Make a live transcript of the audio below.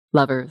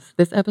Lovers,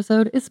 this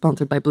episode is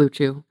sponsored by Blue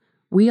Chew.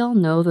 We all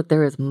know that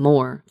there is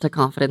more to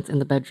confidence in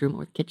the bedroom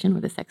or the kitchen or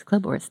the sex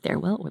club or a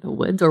stairwell or the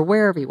woods or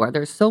wherever you are.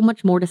 There's so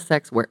much more to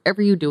sex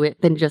wherever you do it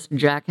than just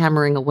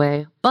jackhammering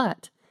away.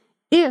 But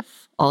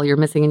if all you're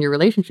missing in your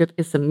relationship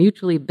is some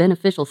mutually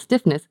beneficial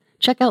stiffness,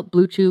 check out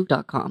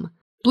BlueChew.com.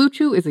 Blue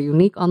Chew is a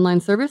unique online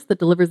service that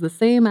delivers the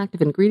same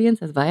active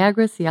ingredients as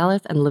Viagra,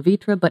 Cialis, and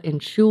Levitra, but in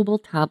chewable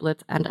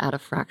tablets and at a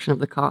fraction of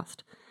the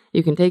cost.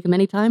 You can take them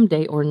anytime,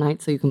 day or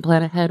night, so you can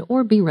plan ahead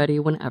or be ready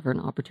whenever an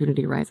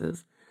opportunity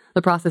arises.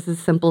 The process is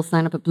simple.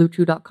 Sign up at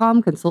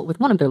BlueChew.com, consult with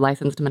one of their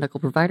licensed medical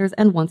providers,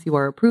 and once you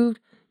are approved,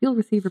 you'll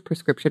receive a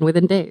prescription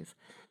within days.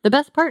 The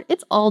best part,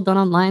 it's all done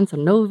online, so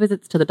no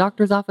visits to the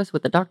doctor's office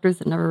with the doctors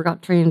that never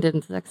got trained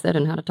in sex ed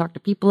and how to talk to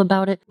people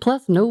about it,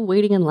 plus no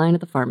waiting in line at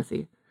the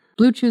pharmacy.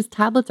 Blue Chew's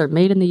tablets are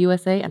made in the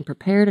USA and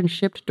prepared and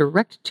shipped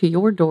direct to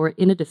your door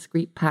in a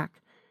discreet pack.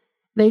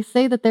 They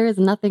say that there is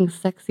nothing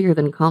sexier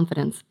than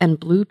confidence, and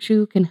Blue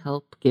Chew can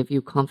help give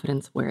you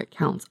confidence where it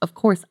counts. Of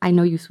course, I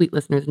know you sweet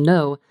listeners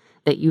know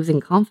that using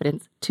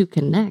confidence to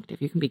connect,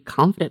 if you can be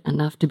confident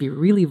enough to be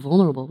really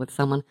vulnerable with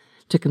someone,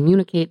 to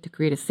communicate, to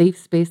create a safe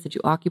space that you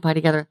occupy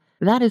together,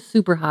 that is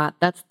super hot.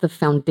 That's the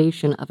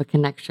foundation of a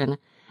connection.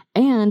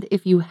 And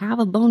if you have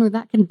a boner,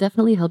 that can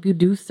definitely help you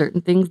do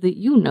certain things that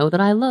you know that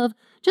I love,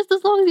 just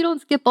as long as you don't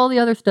skip all the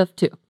other stuff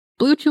too.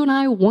 Blue Chew and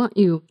I want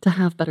you to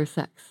have better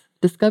sex.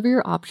 Discover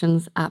your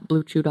options at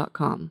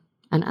BlueChew.com.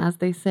 And as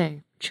they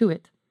say, chew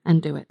it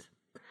and do it.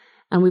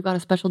 And we've got a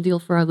special deal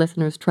for our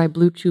listeners. Try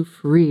Blue Chew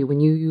free when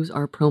you use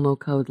our promo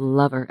code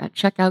LOVER. At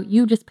checkout,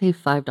 you just pay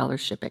 $5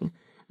 shipping.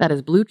 That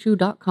is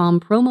BlueChew.com,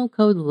 promo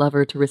code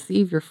LOVER to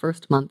receive your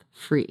first month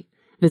free.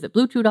 Visit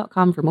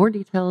BlueChew.com for more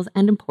details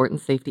and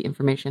important safety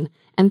information.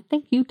 And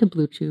thank you to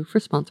Blue Chew for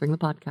sponsoring the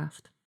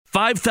podcast.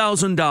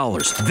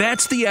 $5,000.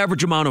 That's the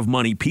average amount of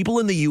money people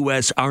in the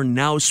U.S. are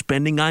now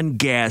spending on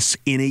gas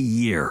in a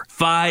year.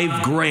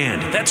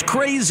 $5,000. That's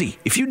crazy.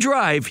 If you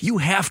drive, you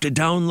have to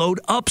download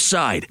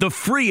Upside, the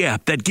free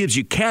app that gives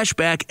you cash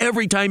back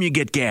every time you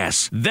get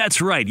gas.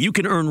 That's right. You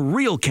can earn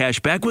real cash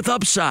back with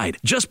Upside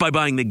just by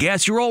buying the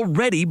gas you're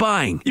already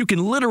buying. You can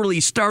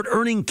literally start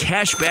earning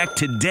cash back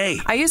today.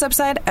 I use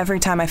Upside every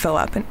time I fill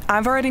up, and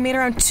I've already made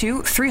around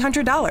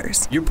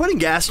 $300. You're putting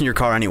gas in your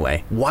car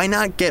anyway. Why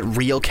not get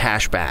real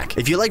cash back?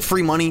 If you like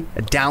free money,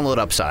 download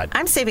Upside.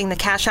 I'm saving the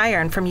cash I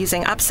earn from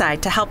using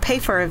Upside to help pay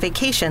for a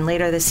vacation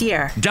later this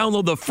year.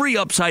 Download the free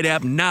Upside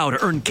app now to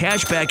earn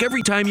cash back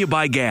every time you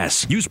buy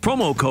gas. Use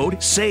promo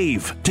code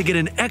SAVE to get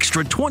an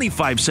extra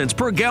 25 cents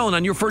per gallon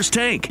on your first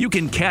tank. You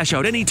can cash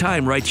out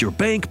anytime right to your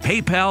bank,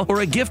 PayPal, or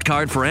a gift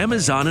card for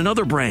Amazon and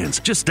other brands.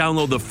 Just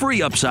download the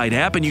free Upside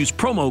app and use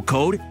promo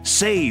code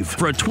SAVE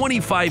for a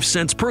 25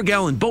 cents per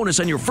gallon bonus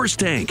on your first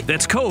tank.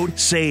 That's code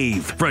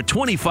SAVE for a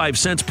 25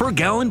 cents per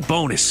gallon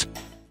bonus.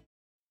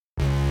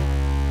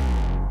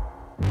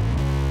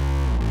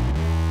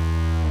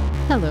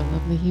 Hello,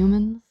 lovely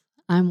humans.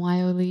 I'm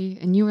Wyo Lee,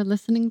 and you are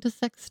listening to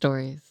Sex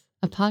Stories,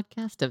 a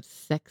podcast of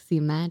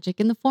sexy magic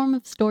in the form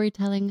of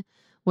storytelling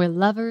where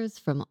lovers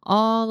from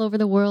all over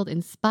the world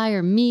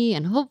inspire me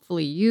and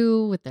hopefully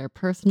you with their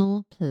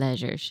personal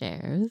pleasure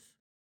shares.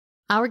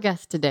 Our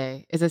guest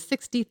today is a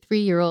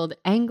 63-year-old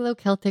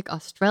Anglo-Celtic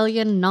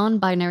Australian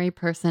non-binary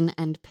person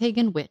and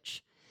pagan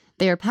witch.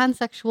 They are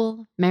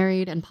pansexual,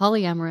 married, and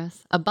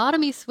polyamorous, a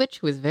bottomy switch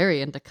who is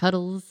very into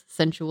cuddles,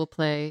 sensual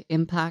play,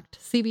 impact,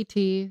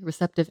 CBT,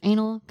 receptive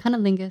anal,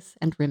 cunnilingus,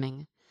 and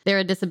rimming. They're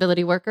a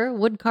disability worker,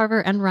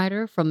 woodcarver, and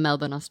writer from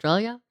Melbourne,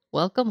 Australia.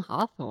 Welcome,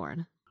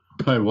 Hawthorn.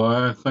 Hey,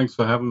 Wire. Thanks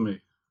for having me.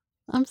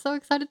 I'm so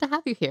excited to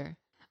have you here.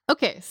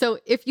 Okay, so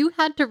if you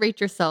had to rate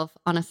yourself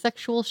on a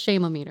sexual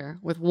shame-o-meter,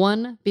 with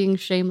 1 being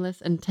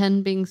shameless and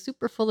 10 being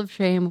super full of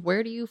shame,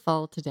 where do you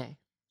fall today?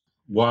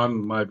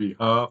 1, maybe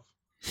half.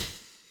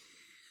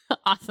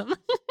 Awesome.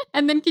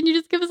 And then can you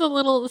just give us a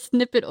little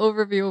snippet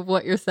overview of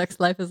what your sex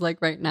life is like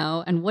right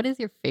now? And what is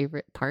your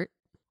favorite part?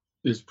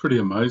 It's pretty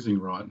amazing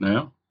right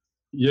now.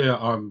 Yeah,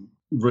 I'm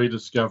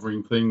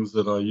rediscovering things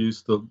that I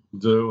used to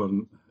do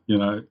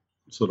and,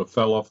 sort of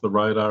fell off the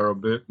radar a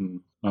bit. And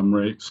I'm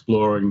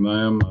re-exploring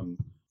them and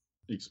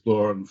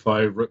exploring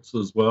favorites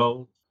as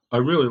well. I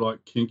really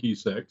like kinky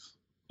sex.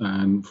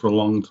 And for a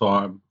long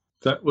time,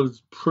 that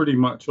was pretty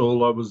much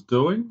all I was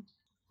doing.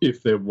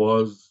 If there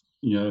was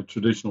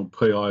traditional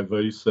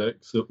PIV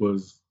sex, it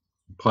was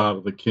part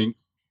of the kink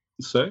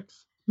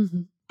sex.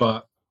 Mm-hmm.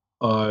 But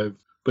I've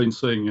been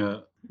seeing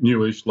a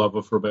newish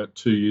lover for about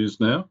 2 years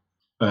now,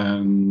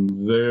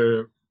 and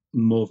they're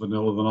more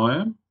vanilla than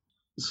I am.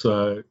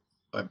 So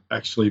I've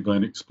actually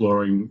been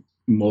exploring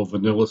more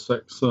vanilla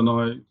sex than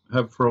I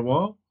have for a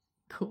while.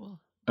 Cool.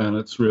 And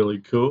it's really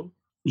cool.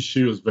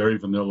 She was very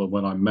vanilla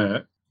when I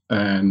met,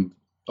 and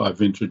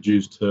I've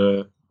introduced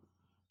her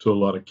to a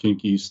lot of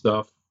kinky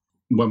stuff.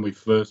 When we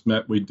first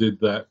met, we did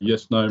that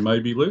yes, no,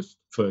 maybe list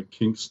for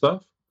kink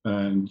stuff.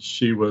 And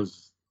she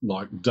was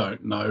like,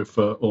 don't know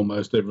for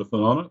almost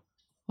everything on it.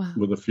 Wow.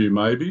 With a few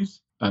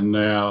maybes. And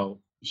now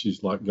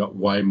she's like got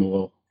way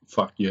more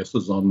fuck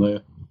yeses on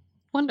there.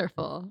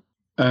 Wonderful.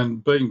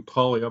 And being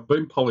poly, I've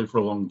been poly for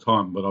a long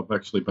time, but I've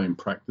actually been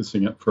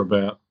practicing it for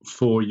about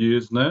 4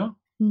 years now.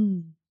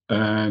 Mm.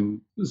 And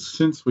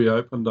since we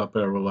opened up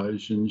our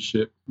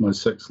relationship, my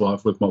sex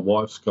life with my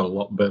wife's got a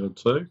lot better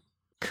too.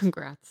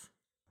 Congrats.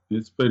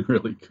 It's been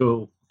really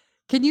cool.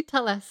 Can you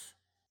tell us,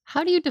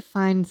 how do you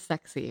define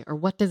sexy, or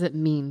what does it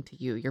mean to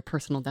you, your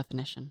personal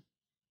definition?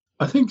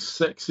 I think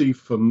sexy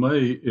for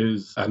me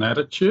is an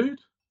attitude,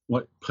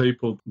 like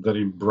people that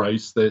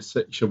embrace their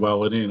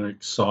sexuality and are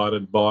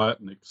excited by it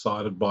and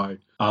excited by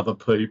other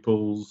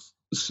people's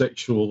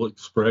sexual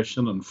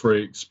expression and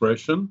free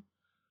expression.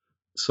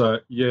 So,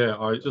 yeah,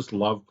 I just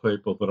love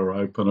people that are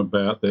open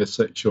about their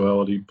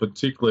sexuality,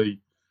 particularly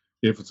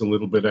if it's a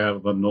little bit out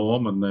of the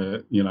norm and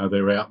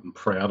they're out and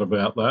proud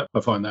about that. I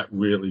find that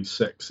really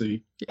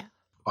sexy. Yeah.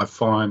 I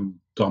find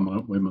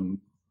dominant women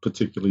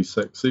particularly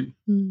sexy.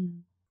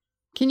 Mm.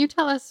 Can you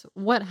tell us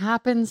what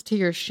happens to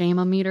your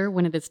shame-o-meter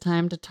when it is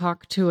time to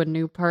talk to a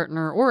new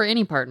partner or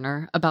any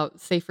partner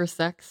about safer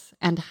sex?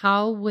 And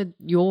how would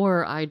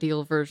your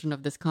ideal version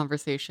of this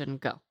conversation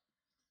go?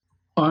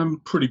 I'm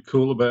pretty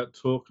cool about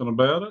talking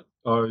about it.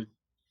 I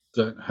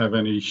don't have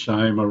any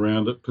shame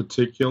around it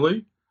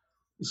particularly.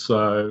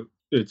 So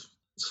it's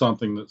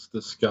something that's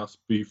discussed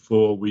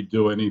before we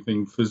do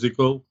anything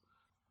physical.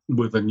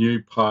 With a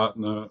new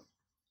partner,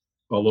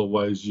 I'll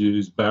always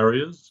use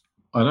barriers.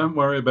 I don't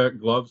worry about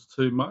gloves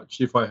too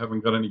much if I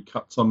haven't got any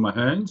cuts on my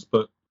hands,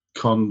 but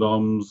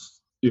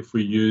condoms, if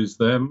we use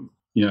them,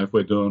 if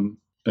we're doing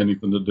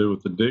anything to do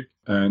with the dick,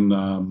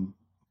 and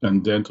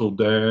dental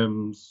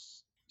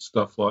dams,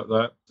 stuff like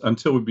that,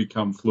 until we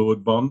become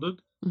fluid bonded,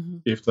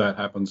 if that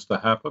happens to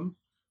happen.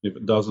 If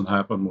it doesn't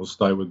happen, we'll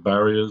stay with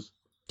barriers.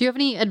 Do you have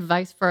any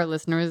advice for our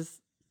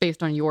listeners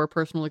based on your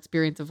personal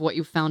experience of what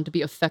you found to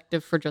be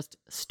effective for just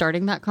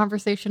starting that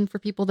conversation for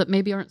people that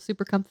maybe aren't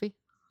super comfy?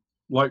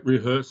 Like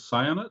rehearse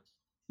saying it,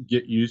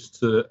 get used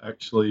to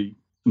actually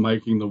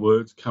making the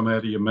words come out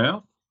of your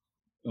mouth.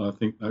 I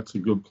think that's a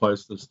good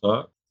place to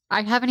start.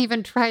 I haven't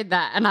even tried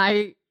that, and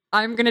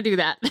I'm going to do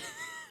that.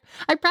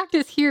 I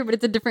practice here, but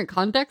it's a different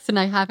context, and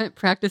I haven't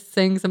practiced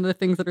saying some of the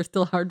things that are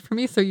still hard for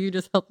me, so you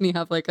just helped me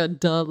have like a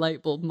duh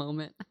light bulb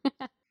moment.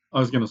 I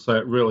was going to say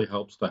it really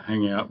helps to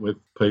hang out with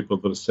people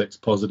that are sex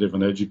positive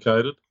and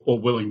educated or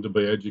willing to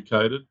be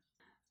educated.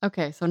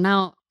 Okay, so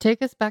now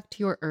take us back to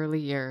your early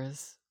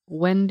years.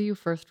 When do you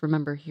first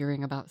remember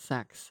hearing about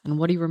sex, and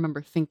what do you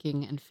remember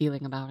thinking and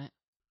feeling about it?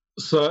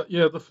 So,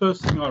 yeah, the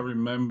first thing I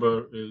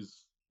remember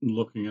is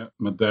looking at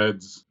my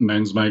dad's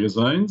men's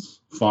magazines,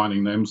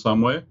 finding them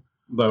somewhere.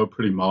 They were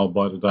pretty mild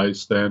by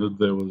today's standard.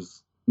 There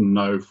was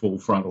no full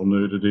frontal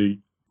nudity.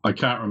 I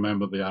can't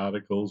remember the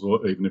articles,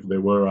 or even if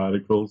there were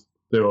articles.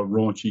 There were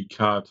raunchy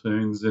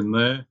cartoons in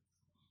there.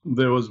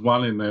 There was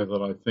one in there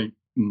that I think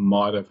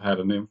might have had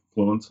an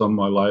influence on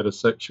my later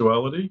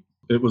sexuality.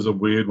 It was a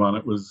weird one.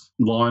 It was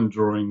line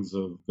drawings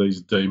of these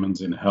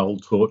demons in hell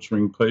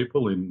torturing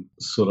people in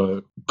sort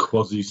of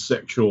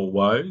quasi-sexual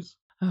ways.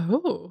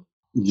 Oh.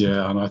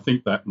 Yeah, and I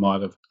think that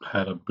might have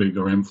had a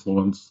bigger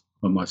influence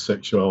on my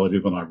sexuality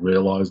than I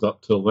realised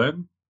up till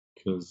then,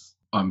 because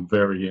I'm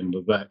very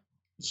into that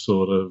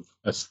sort of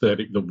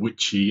aesthetic, the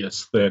witchy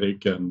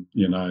aesthetic and,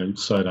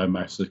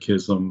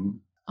 sadomasochism.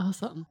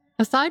 Awesome.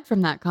 Aside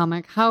from that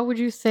comic, how would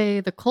you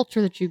say the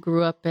culture that you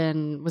grew up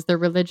in, was there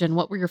religion?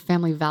 What were your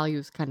family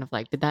values kind of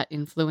like? Did that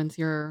influence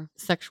your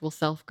sexual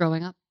self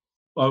growing up?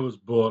 I was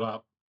brought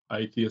up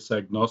atheist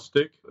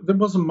agnostic. There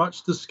wasn't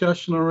much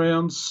discussion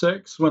around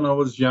sex when I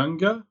was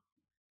younger.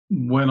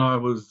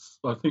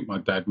 I think my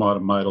dad might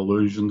have made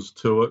allusions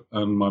to it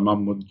and my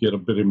mum would get a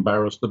bit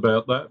embarrassed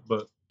about that,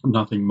 but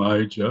nothing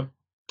major.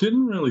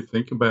 Didn't really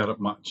think about it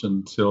much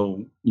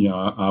until,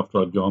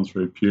 after I'd gone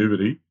through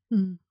puberty.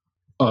 Mm.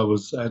 I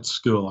was at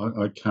school.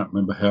 I can't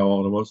remember how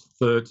old I was,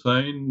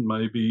 13,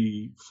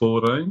 maybe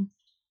 14.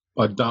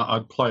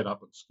 I'd played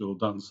up at school,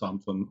 done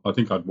something. I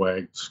think I'd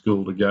wagged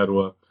school to go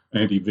to a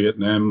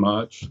anti-Vietnam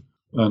march,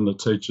 and the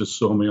teacher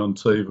saw me on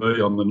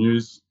TV on the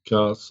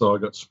newscast, so I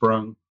got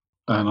sprung.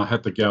 And I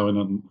had to go in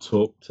and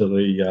talk to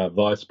the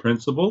vice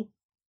principal.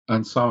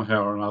 And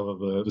somehow or another,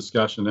 the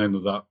discussion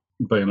ended up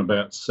being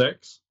about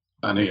sex.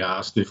 And he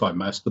asked if I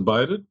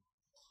masturbated.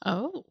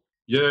 Oh.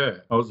 Yeah,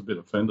 I was a bit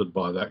offended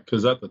by that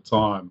because at the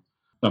time,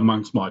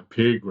 amongst my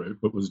peer group,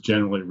 it was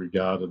generally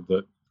regarded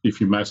that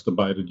if you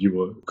masturbated, you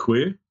were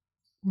queer.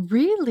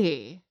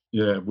 Really?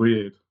 Yeah,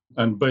 weird.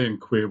 And being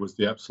queer was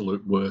the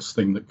absolute worst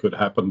thing that could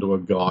happen to a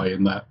guy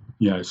in that,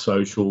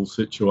 social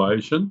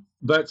situation.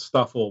 That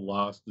stuff all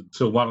lasted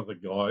till one of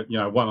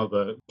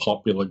the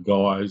popular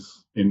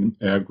guys in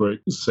our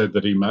group said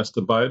that he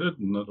masturbated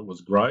and that it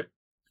was great.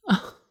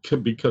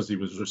 Because he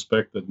was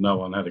respected, no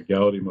one had a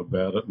go at him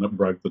about it and it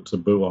broke the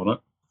taboo on it.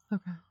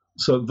 Okay.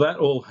 So that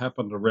all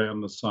happened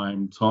around the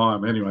same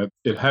time. Anyway,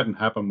 it hadn't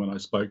happened when I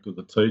spoke to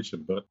the teacher,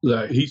 but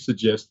he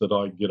suggested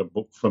I get a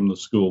book from the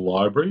school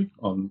library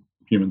on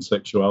human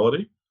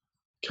sexuality.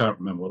 Can't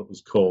remember what it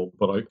was called,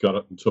 but I got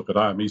it and took it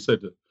home. He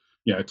said to,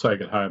 take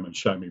it home and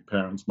show me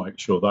parents, make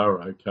sure they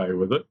were okay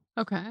with it.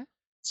 Okay.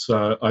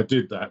 So I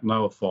did that and they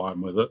were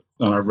fine with it.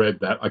 And I read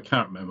that. I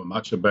can't remember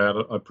much about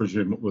it. I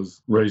presume it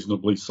was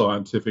reasonably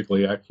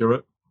scientifically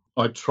accurate.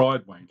 I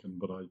tried wanking,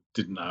 but I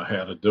didn't know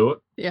how to do it.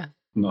 Yeah.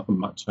 Nothing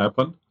much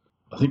happened.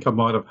 I think I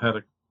might have had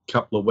a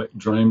couple of wet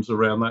dreams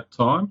around that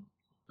time,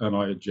 and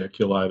I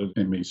ejaculated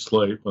in my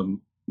sleep, and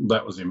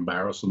that was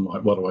embarrassing.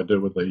 Like, what do I do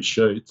with these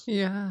sheets?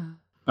 Yeah.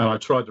 And I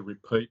tried to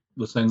repeat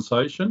the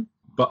sensation,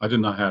 but I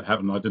didn't know how it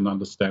happened. I didn't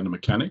understand the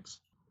mechanics,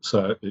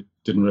 so it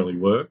didn't really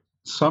work.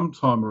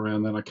 Sometime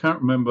around then, I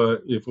can't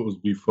remember if it was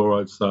before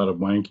I started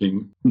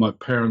wanking, my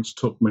parents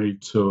took me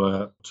to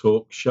a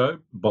talk show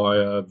by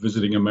a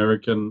visiting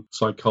American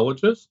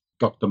psychologist,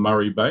 Dr.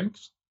 Murray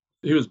Banks.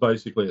 He was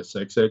basically a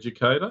sex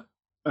educator,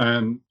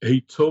 and he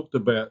talked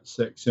about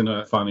sex in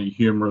a funny,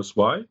 humorous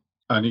way.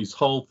 And his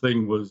whole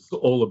thing was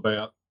all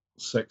about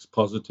sex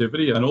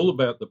positivity and all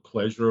about the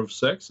pleasure of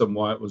sex and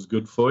why it was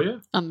good for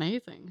you.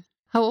 Amazing.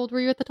 How old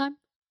were you at the time?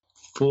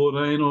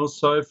 14 or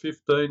so,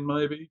 15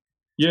 maybe.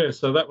 Yeah,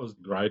 so that was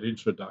a great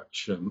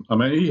introduction. I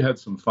mean, he had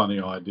some funny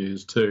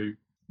ideas too.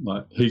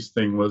 Like his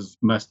thing was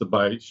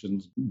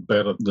masturbation's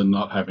better than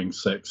not having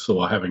sex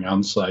or having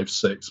unsafe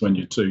sex when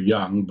you're too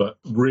young, but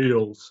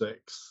real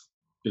sex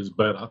is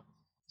better.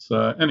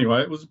 So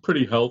anyway, it was a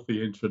pretty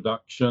healthy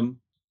introduction.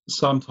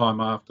 Sometime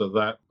after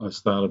that, I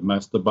started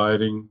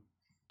masturbating.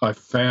 I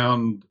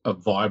found a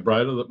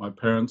vibrator that my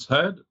parents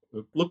had.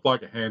 It looked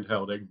like a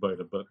handheld egg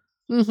beater, but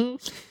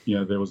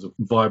there was a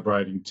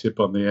vibrating tip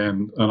on the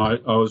end, and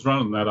I was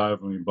running that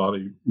over my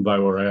body. They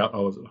were out. I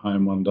was at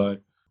home one day.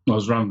 I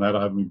was running that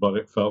over my body.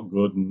 It felt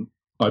good, and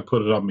I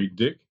put it on my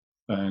dick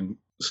and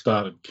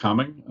started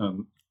coming,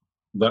 and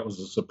that was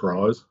a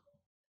surprise.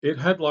 It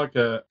had like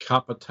a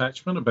cup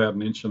attachment about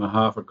 1.5 inches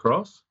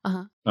across,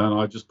 and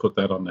I just put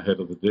that on the head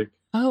of the dick.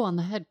 Oh, on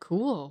the head.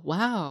 Cool.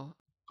 Wow.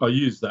 I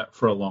used that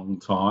for a long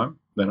time.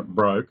 Then it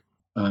broke,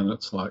 and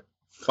it's like,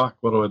 fuck,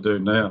 what do I do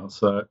now?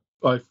 So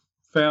I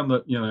found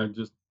that,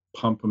 just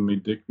pumping my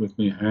dick with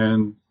my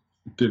hand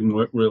didn't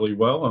work really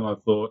well. And I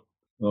thought,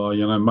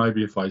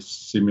 maybe if I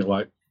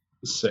simulate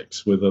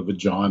sex with a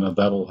vagina,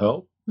 that'll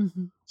help.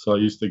 Mm-hmm. So I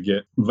used to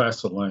get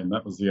Vaseline.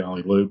 That was the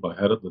only lube I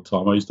had at the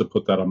time. I used to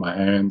put that on my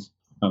hands,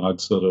 and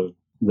I'd sort of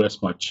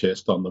rest my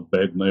chest on the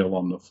bed, kneel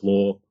on the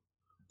floor,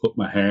 put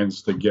my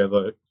hands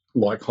together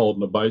like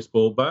holding a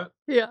baseball bat,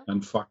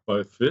 and fuck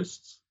both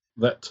fists.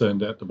 That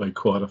turned out to be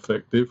quite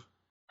effective.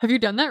 Have you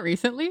done that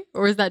recently,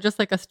 or is that just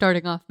like a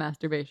starting off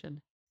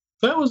masturbation?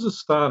 That was a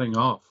starting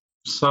off.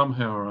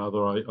 Somehow or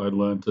other, I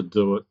learned to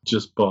do it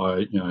just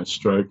by,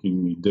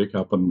 stroking my dick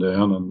up and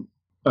down.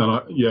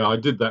 And I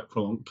did that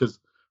for long, because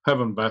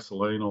having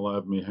Vaseline all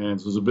over my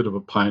hands was a bit of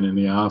a pain in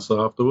the ass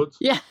afterwards.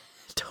 Yeah,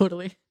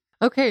 totally.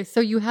 Okay,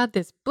 so you had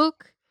this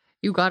book.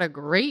 You got a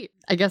great,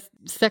 I guess,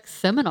 sex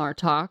seminar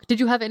talk. Did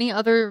you have any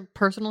other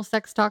personal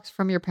sex talks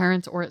from your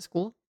parents or at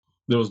school?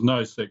 There was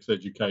no sex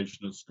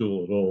education at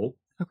school at all.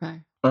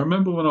 Okay. I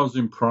remember when I was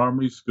in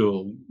primary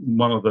school,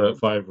 one of the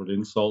favourite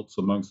insults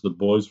amongst the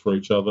boys for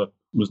each other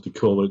was to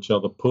call each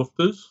other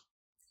poofters,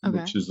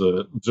 which is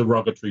a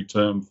derogatory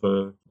term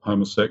for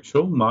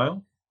homosexual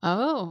male.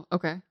 Oh,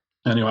 okay.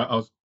 Anyway, I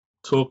was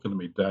talking to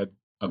my dad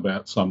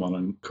about someone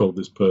and called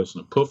this person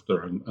a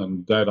poofter,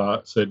 and Dad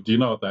said, "Do you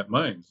know what that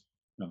means?"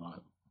 And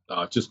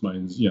it just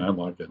means,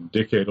 like a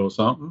dickhead or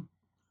something.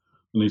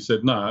 And he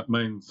said, "No, it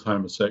means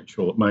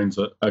homosexual. It means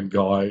a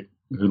guy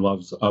who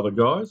loves other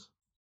guys."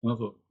 And I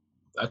thought,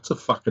 that's a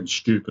fucking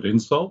stupid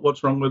insult.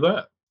 What's wrong with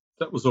that?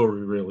 That was all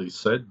he really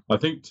said. I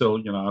think till,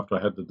 after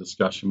I had the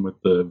discussion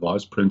with the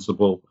vice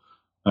principal,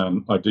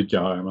 I did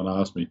go home and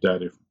ask my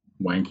dad if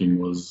wanking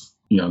was,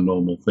 a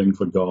normal thing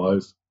for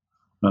guys.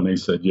 And he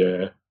said,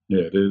 yeah,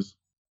 it is.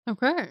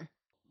 Okay.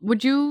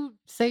 Would you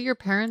say your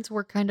parents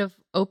were kind of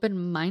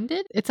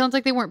open-minded? It sounds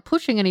like they weren't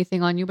pushing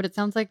anything on you, but it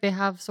sounds like they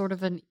have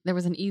there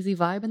was an easy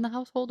vibe in the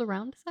household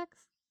around sex?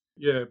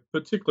 Yeah,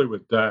 particularly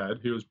with Dad.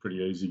 He was pretty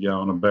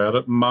easygoing about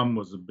it. Mum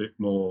was a bit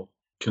more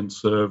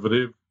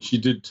conservative. She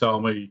did tell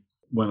me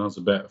when I was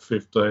about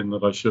 15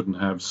 that I shouldn't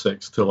have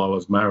sex till I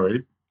was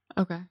married.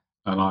 Okay.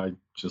 And I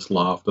just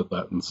laughed at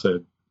that and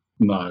said,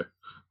 no.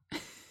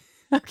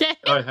 Okay.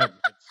 I hadn't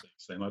had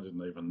sex then. I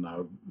didn't even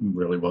know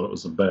really what it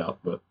was about.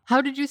 But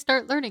how did you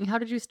start learning? How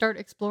did you start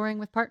exploring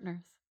with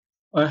partners?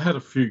 I had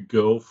a few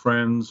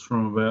girlfriends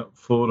from about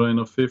 14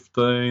 or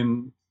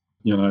 15,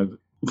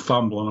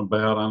 fumbling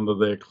about under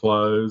their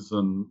clothes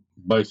and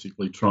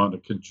basically trying to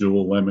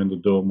cajole them into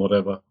doing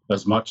whatever,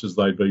 as much as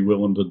they'd be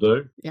willing to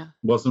do. Yeah.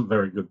 Wasn't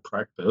very good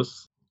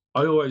practice.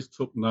 I always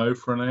took no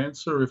for an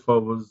answer if I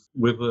was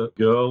with a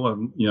girl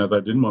and,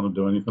 they didn't want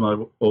to do anything. I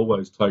would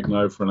always take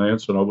no for an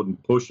answer and I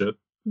wouldn't push it.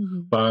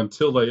 Mm-hmm. But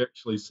until they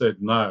actually said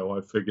no,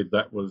 I figured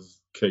that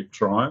was keep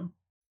trying,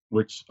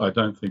 which I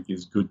don't think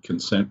is good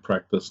consent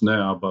practice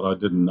now, but I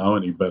didn't know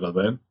any better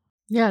then.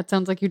 Yeah, it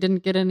sounds like you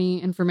didn't get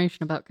any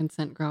information about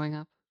consent growing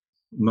up.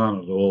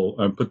 None at all.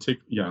 And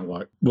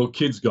particularly,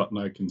 kids got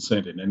no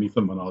consent in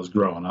anything when I was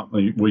growing up.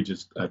 We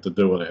just had to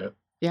do it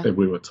if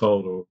we were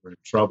told or were in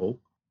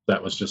trouble.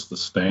 That was just the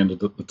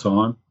standard at the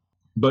time.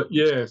 But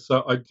yeah,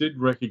 so I did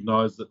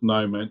recognise that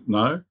no meant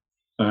no.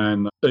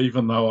 And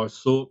even though I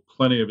saw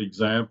plenty of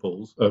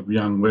examples of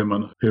young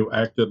women who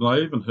acted, and I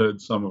even heard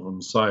some of them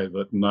say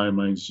that no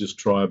means just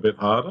try a bit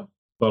harder,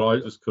 but I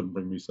just couldn't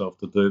bring myself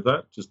to do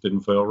that. Just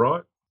didn't feel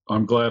right.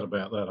 I'm glad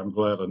about that. I'm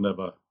glad I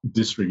never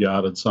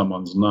disregarded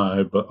someone's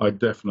no, but I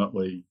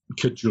definitely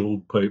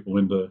cajoled people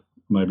into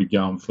maybe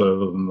going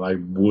further than they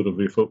would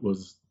have if it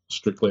was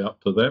strictly up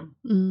to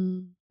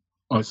them.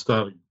 I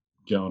started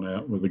going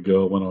out with a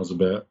girl when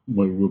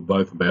we were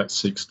both about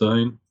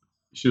 16.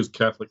 She was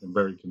Catholic and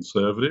very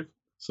conservative,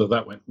 so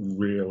that went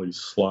really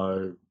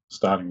slow,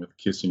 starting with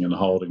kissing and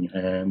holding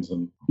hands.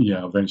 And,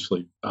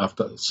 eventually,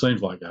 after it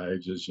seems like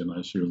ages,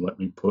 she would let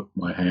me put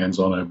my hands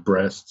on her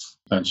breasts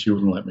and she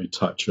wouldn't let me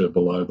touch her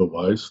below the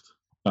waist.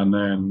 And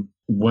then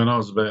when I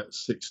was about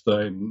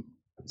 16,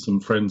 some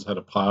friends had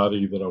a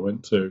party that I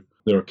went to.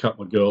 There were a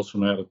couple of girls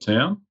from out of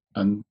town,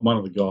 and one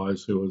of the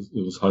guys who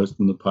was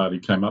hosting the party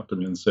came up to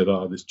me and said,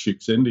 "Oh, this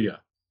chick's into you."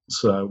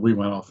 So we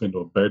went off into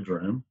a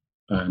bedroom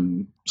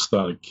and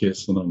started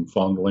kissing and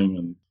fondling,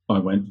 and I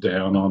went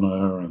down on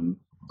her, and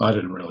I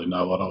didn't really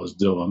know what I was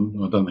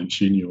doing. I don't think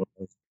she knew what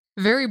I was.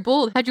 Very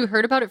bold. Had you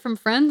heard about it from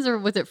friends, or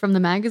was it from the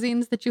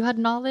magazines that you had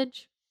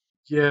knowledge?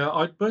 Yeah,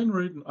 I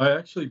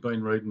actually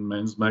been reading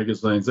men's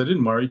magazines. They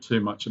didn't worry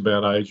too much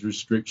about age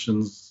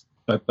restrictions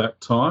at that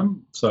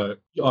time. So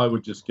I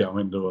would just go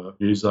into a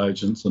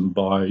newsagents and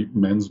buy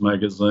men's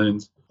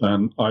magazines.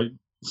 And I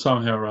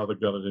somehow or other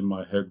got it in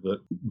my head that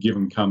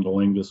given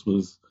cunnilingus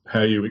was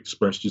how you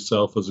expressed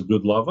yourself as a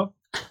good lover.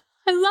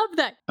 I love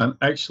that. And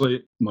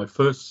actually, my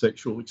first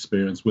sexual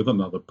experience with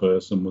another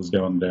person was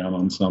going down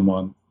on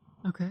someone.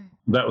 Okay.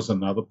 That was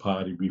another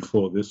party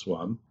before this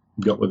one.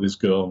 Got with this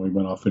girl and we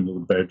went off into the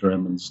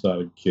bedroom and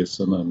started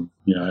kissing and,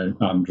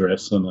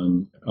 undressing,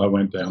 and I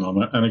went down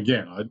on her. And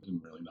again, I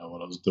didn't really know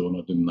what I was doing.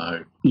 I didn't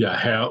know,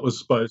 how it was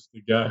supposed to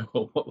go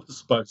or what was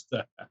supposed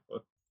to happen.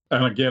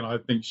 And again, I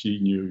think she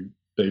knew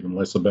even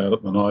less about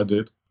it than I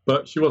did.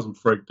 But she wasn't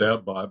freaked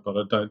out by it, but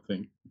I don't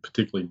think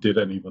particularly did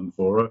anything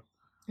for her,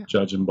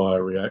 judging by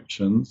her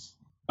reactions.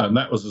 And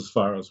that was as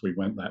far as we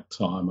went that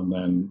time. And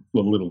then a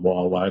little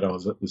while later, I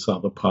was at this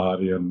other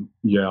party, and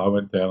I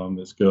went down on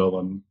this girl,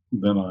 and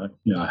then I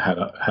had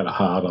a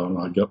hard on.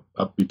 I got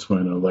up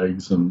between her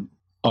legs, and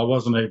I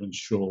wasn't even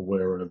sure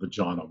where her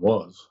vagina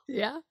was.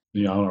 Yeah.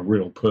 On a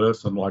real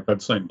person, like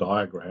I'd seen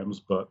diagrams,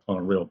 but on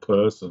a real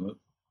person,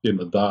 in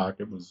the dark,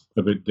 it was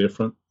a bit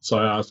different. So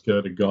I asked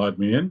her to guide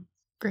me in.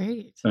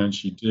 Great. And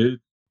she did.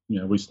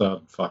 We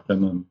started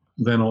fucking, and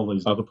then all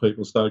these other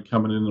people started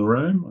coming in the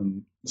room,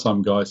 and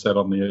some guy sat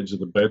on the edge of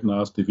the bed and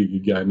asked if he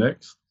could go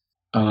next.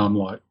 And I'm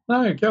like,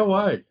 no, go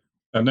away.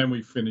 And then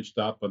we finished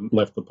up and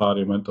left the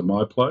party and went to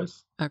my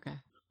place. Okay.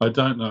 I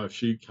don't know if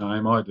she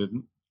came. I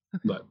didn't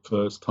that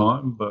first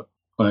time, but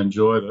I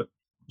enjoyed it.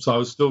 So I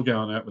was still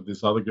going out with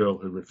this other girl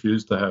who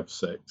refused to have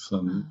sex.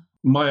 And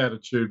my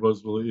attitude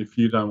was, well, if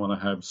you don't want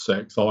to have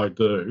sex, I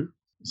do.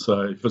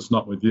 So if it's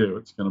not with you,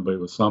 it's going to be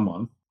with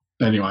someone.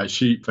 Anyway,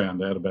 she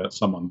found out about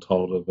someone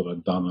told her that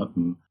I'd done it,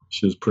 and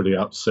she was pretty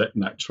upset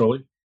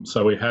naturally.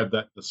 So we had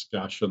that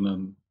discussion,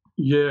 and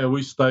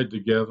we stayed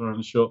together,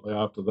 and shortly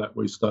after that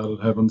we started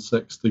having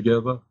sex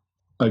together.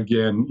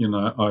 Again,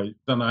 I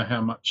don't know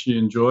how much she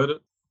enjoyed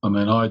it. I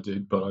mean, I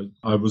did, but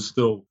I was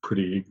still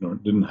pretty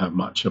ignorant, didn't have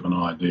much of an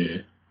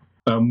idea.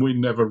 We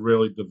never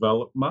really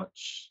developed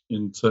much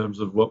in terms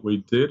of what we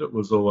did. It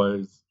was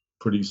always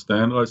pretty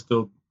standard. I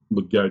still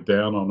would go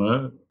down on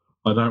her.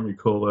 I don't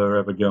recall her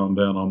ever going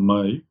down on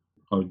me.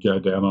 I would go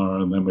down on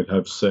her and then we'd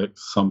have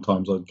sex.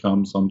 Sometimes I'd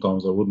come,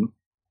 sometimes I wouldn't.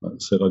 Like I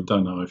said, I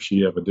don't know if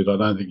she ever did. I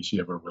don't think she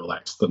ever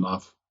relaxed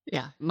enough.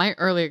 Yeah. My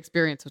early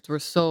experiences were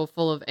so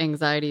full of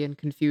anxiety and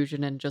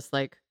confusion and just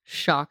like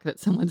shock that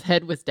someone's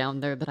head was down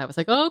there that I was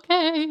like,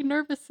 okay,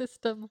 nervous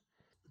system.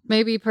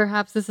 Maybe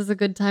perhaps this is a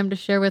good time to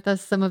share with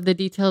us some of the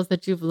details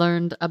that you've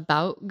learned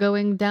about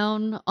going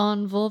down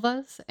on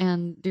vulvas.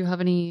 And do you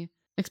have any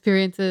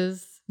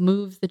experiences,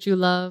 moves that you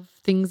love,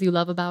 things you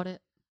love about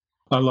it?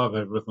 I love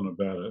everything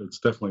about it. It's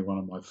definitely one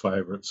of my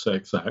favourite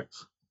sex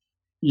acts.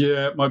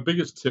 Yeah, my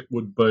biggest tip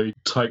would be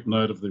take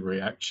note of the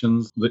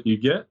reactions that you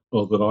get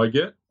or that I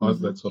get.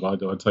 That's what I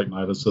do. I take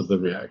notice of the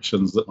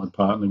reactions that my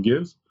partner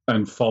gives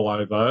and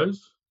follow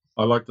those.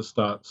 I like to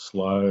start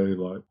slow,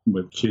 like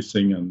with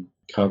kissing and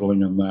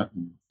cuddling and that.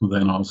 And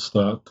then I'll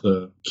start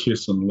to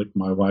kiss and lick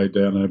my way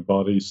down her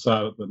body,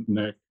 start at the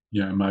neck,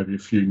 maybe a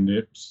few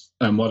nips.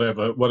 And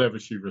whatever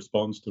she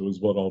responds to is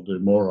what I'll do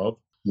more of.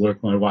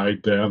 Work my way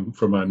down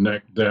from her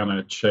neck, down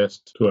her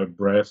chest to her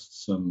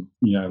breasts and,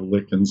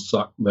 lick and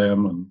suck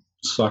them and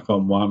suck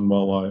on one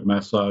while I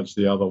massage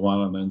the other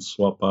one and then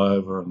swap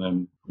over and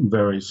then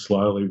very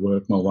slowly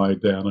work my way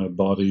down her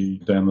body,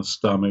 down the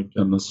stomach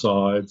and the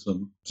sides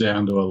and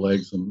down to her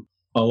legs. And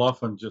I'll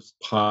often just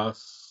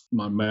pass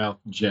my mouth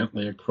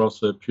gently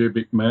across her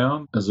pubic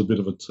mound as a bit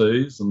of a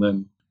tease and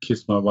then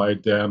kiss my way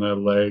down her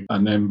leg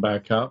and then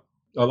back up.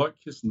 I like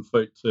kissing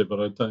feet too, but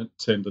I don't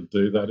tend to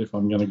do that if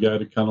I'm going to go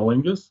to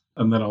cunnilingus.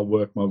 And then I'll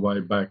work my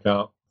way back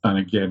up and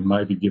again,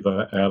 maybe give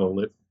her outer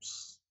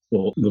lips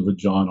or the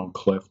vaginal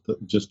cleft,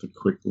 just a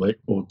quick lick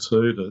or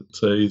two to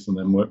tease, and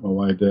then work my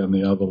way down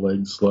the other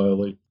leg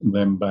slowly, and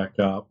then back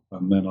up,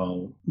 and then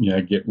I'll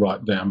get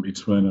right down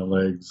between her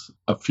legs,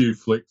 a few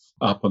flicks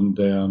up and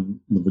down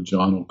the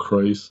vaginal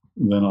crease.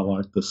 And then I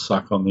like to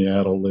suck on the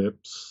outer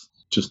lips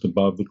just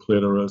above the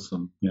clitoris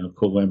and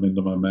pull them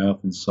into my mouth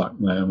and suck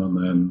them, and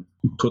then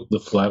put the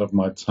flat of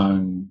my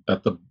tongue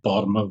at the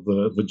bottom of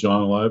the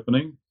vaginal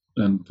opening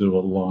and do a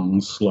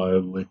long, slow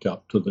lick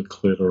up to the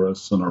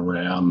clitoris and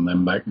around and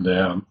then back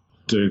down.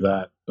 Do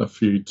that a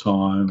few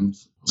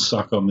times,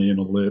 suck on the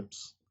inner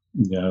lips,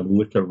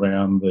 lick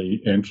around the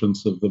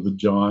entrance of the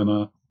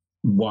vagina.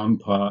 One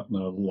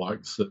partner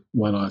likes it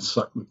when I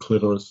suck the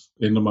clitoris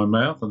into my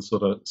mouth and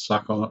sort of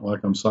suck on it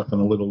like I'm sucking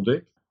a little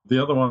dick.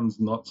 The other one's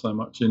not so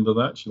much into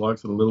that. She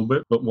likes it a little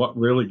bit, but what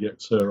really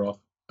gets her off,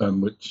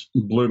 which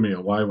blew me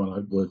away when I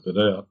worked it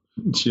out,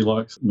 she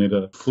likes me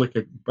to flick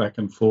it back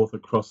and forth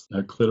across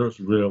her clitoris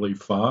really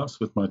fast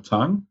with my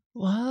tongue.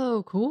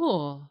 Whoa,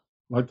 cool.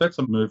 Like, that's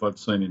a move I'd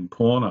seen in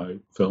porno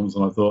films,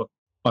 and I thought,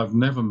 I've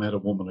never met a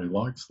woman who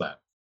likes that.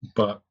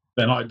 But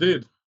then I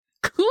did.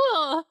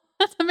 Cool.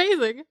 That's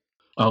amazing.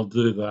 I'll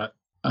do that.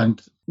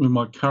 And with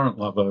my current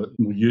lover,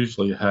 we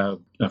usually have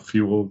a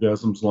few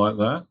orgasms like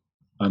that.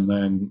 And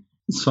then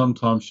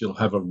sometimes she'll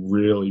have a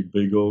really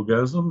big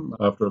orgasm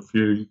after a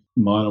few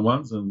minor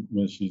ones, and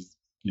when she's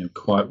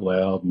quite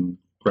loud and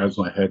grabs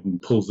my head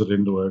and pulls it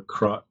into her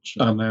crotch.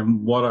 And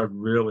then what I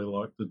really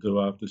like to do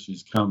after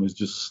she's come is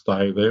just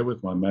stay there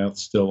with my mouth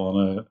still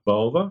on her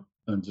vulva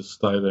and just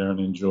stay there and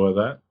enjoy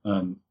that.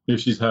 And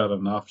if she's had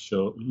enough,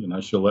 she'll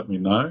let me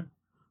know.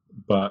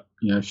 But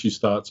she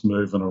starts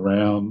moving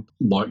around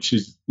like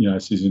she's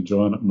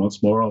enjoying it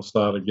once more, I'll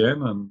start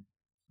again. And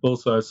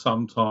also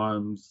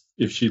sometimes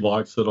if she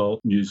likes it,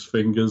 I'll use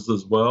fingers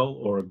as well,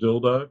 or a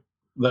dildo.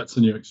 That's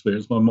a new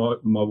experience. My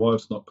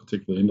wife's not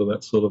particularly into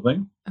that sort of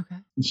thing. Okay.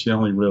 She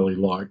only really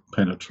liked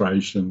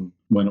penetration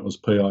when it was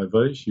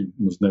PIV. She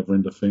was never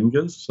into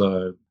fingers.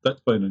 So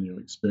that's been a new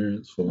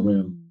experience for me.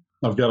 And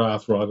I've got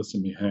arthritis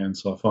in my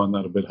hands, so I find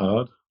that a bit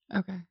hard.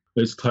 Okay.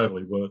 It's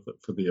totally worth it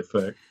for the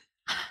effect.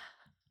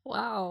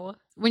 Wow.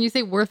 When you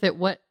say worth it,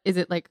 what is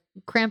it, like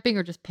cramping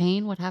or just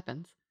pain? What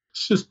happens?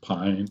 It's just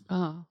pain.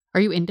 Oh. Are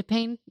you into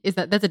pain?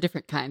 That's a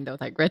different kind though,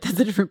 like, right? That's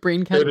a different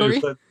brain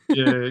category.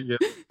 Yeah.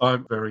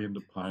 I'm very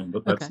into pain,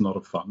 but that's not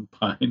a fun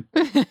pain.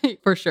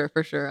 For sure.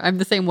 I'm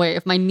the same way.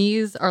 If my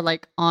knees are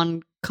like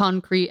on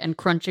concrete and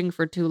crunching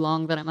for too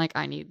long, then I'm like,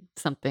 I need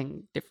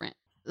something different.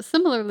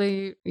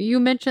 Similarly, you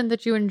mentioned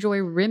that you enjoy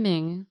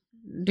rimming.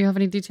 Do you have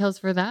any details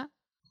for that?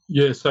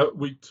 Yeah, so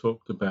we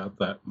talked about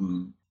that,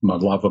 and my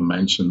lover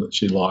mentioned that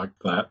she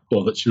liked that,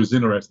 or that she was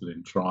interested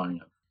in trying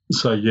it.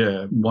 So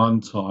yeah, one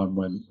time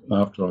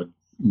after I'd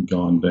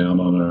gone down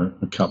on her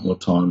a couple of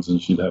times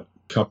and she'd had a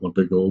couple of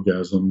big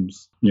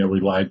orgasms, we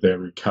laid there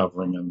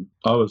recovering, and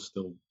I was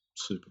still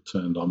super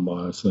turned on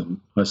by us, and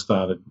I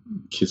started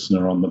kissing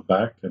her on the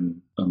back and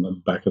on the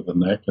back of the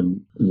neck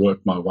and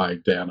worked my way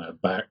down her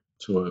back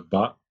to her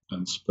butt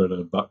and spread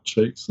her butt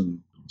cheeks and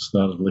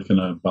started licking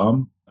her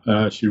bum.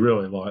 She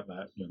really liked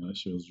that,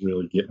 she was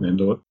really getting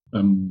into it.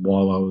 And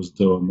while I was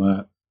doing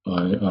that,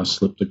 I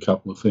slipped a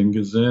couple of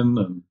fingers in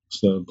and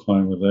started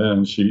playing with that,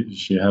 and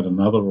she had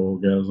another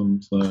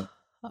orgasm. So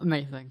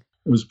amazing.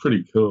 It was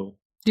pretty cool.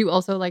 Do you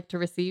also like to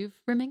receive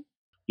rimming?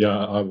 Yeah,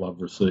 I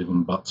love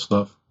receiving butt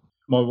stuff.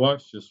 My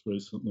wife just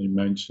recently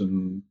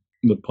mentioned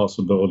the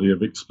possibility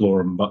of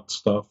exploring butt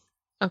stuff.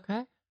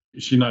 Okay.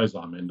 She knows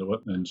I'm into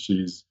it, and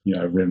she's,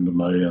 rimmed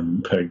me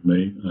and pegged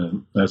me,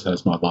 and as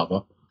has my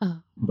lover.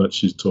 But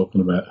she's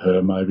talking about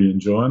her maybe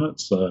enjoying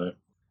it. So,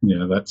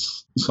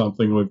 that's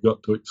something we've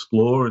got to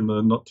explore in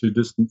the not too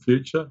distant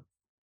future.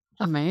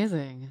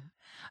 Amazing.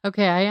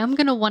 Okay, I am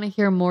going to want to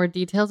hear more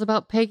details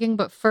about pegging,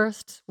 but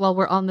first, while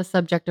we're on the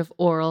subject of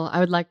oral, I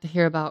would like to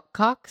hear about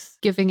cocks,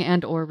 giving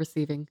and or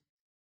receiving.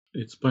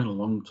 It's been a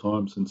long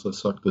time since I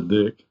sucked a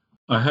dick.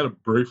 I had a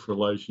brief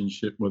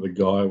relationship with a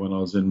guy when I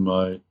was in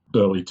my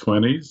early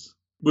 20s.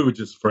 We were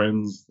just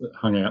friends that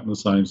hung out in the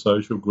same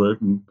social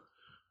group, and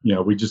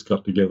we just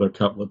got together a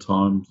couple of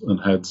times and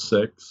had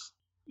sex.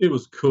 It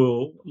was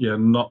cool. Yeah,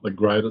 not the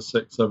greatest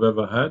sex I've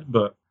ever had,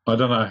 but I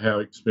don't know how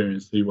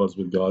experienced he was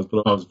with guys,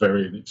 but I was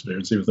very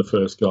inexperienced. He was the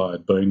first guy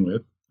I'd been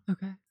with.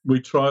 Okay.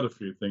 We tried a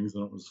few things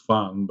and it was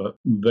fun, but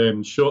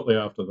then shortly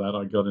after that,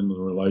 I got into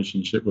a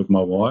relationship with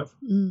my wife.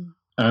 And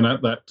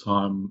at that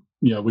time,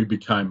 we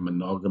became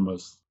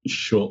monogamous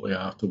shortly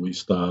after we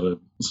started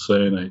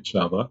seeing each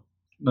other.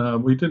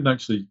 We didn't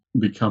actually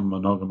become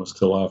monogamous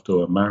till after we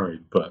were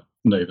married, but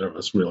neither of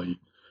us really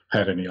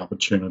had any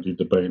opportunity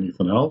to be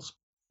anything else.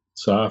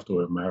 So after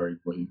we were married,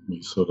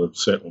 we sort of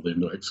settled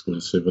into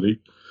exclusivity.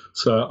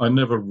 So I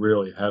never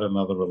really had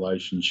another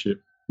relationship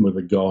with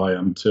a guy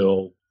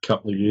until a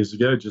couple of years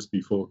ago, just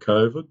before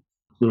COVID.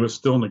 We were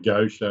still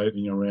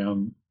negotiating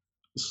around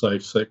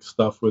safe sex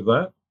stuff with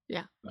that.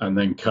 Yeah. And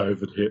then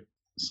COVID hit.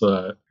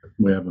 So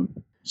we haven't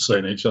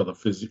seen each other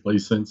physically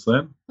since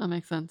then. That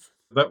makes sense.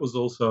 That was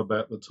also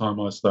about the time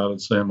I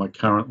started seeing my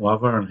current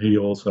lover, and he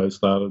also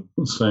started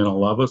seeing a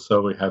lover,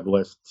 so we had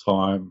less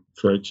time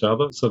for each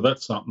other. So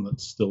that's something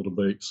that's still to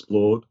be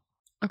explored.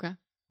 Okay.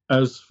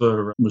 As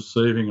for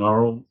receiving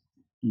oral,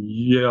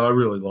 yeah, I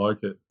really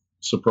like it.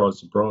 Surprise,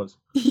 surprise.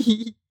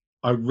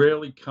 I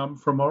rarely come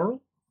from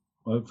oral.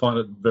 I find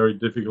it very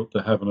difficult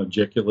to have an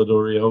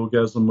ejaculatory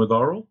orgasm with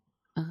oral,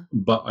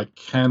 but I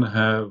can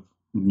have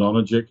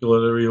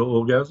non-ejaculatory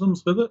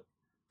orgasms with it.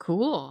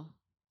 Cool.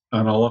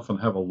 And I'll often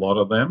have a lot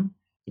of them,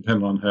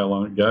 depending on how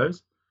long it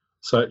goes.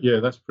 So, yeah,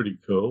 that's pretty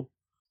cool.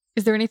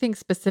 Is there anything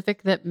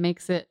specific that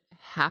makes it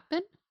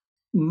happen?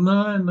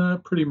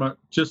 No, pretty much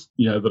just,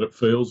 that it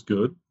feels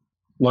good.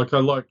 Like I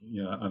like,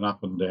 an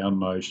up and down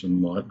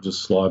motion, like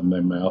just sliding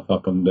their mouth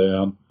up and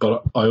down.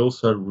 But I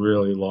also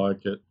really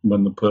like it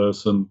when the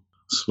person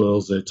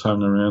swirls their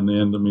tongue around the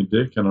end of my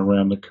dick and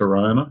around the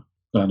corona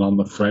and on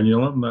the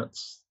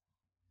frenulum.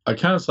 I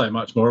can't say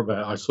much more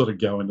about it. I sort of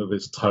go into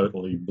this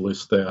totally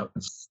blissed out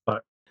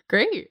state.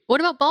 Great.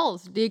 What about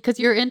balls? Because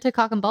you're into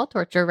cock and ball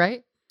torture,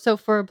 right? So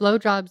for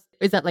blowjobs,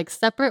 is that like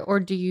separate, or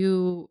do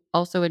you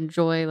also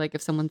enjoy like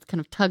if someone's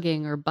kind of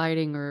tugging or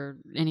biting or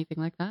anything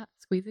like that,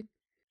 squeezing?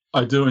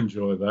 I do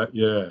enjoy that,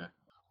 yeah.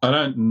 I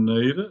don't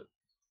need it,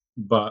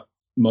 but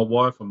my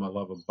wife and my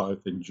lover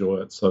both enjoy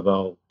it, so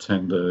they'll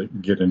tend to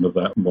get into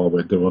that while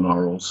we're doing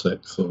oral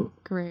sex or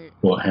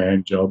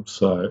hand jobs.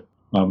 So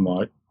I'm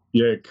like,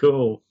 yeah,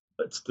 cool,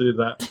 let's do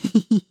that.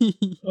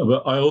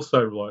 But I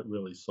also like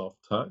really soft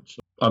touch.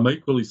 I'm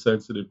equally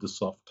sensitive to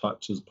soft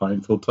touch as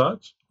painful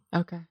touch.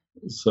 Okay.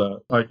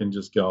 So I can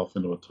just go off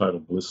into a total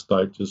bliss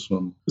state just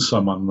from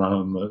someone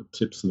running the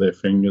tips of their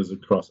fingers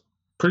across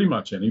pretty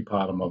much any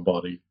part of my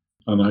body.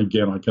 And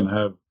again, I can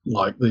have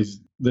like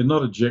these, they're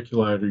not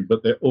ejaculatory,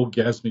 but they're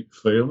orgasmic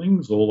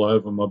feelings all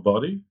over my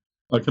body.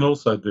 I can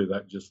also do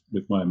that just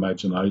with my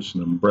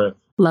imagination and breath.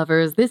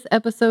 Lovers, this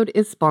episode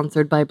is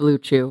sponsored by Blue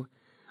Chew.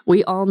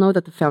 We all know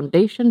that the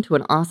foundation to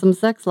an awesome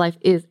sex life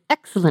is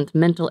excellent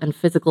mental and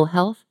physical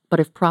health, but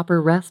if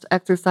proper rest,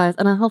 exercise,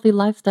 and a healthy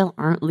lifestyle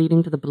aren't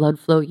leading to the blood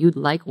flow you'd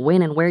like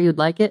when and where you'd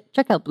like it,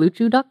 check out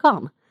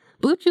BlueChew.com.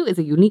 Blue Chew is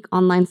a unique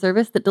online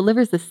service that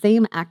delivers the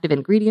same active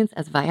ingredients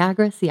as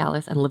Viagra,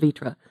 Cialis, and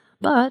Levitra,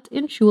 but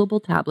in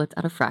chewable tablets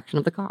at a fraction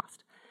of the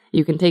cost.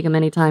 You can take them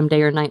anytime,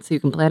 day or night, so you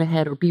can plan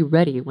ahead or be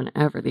ready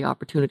whenever the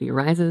opportunity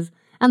arises.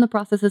 And the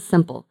process is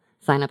simple.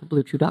 Sign up at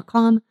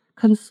BlueChew.com,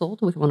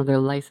 consult with one of their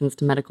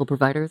licensed medical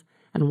providers,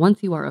 and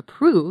once you are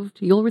approved,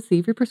 you'll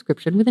receive your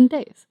prescription within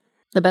days.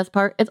 The best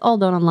part, it's all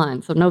done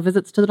online, so no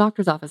visits to the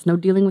doctor's office, no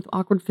dealing with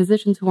awkward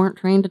physicians who aren't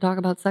trained to talk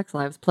about sex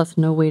lives, plus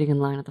no waiting in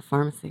line at the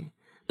pharmacy.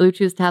 Blue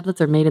Chew's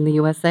tablets are made in the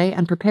USA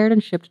and prepared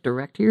and shipped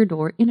direct to your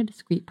door in a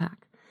discreet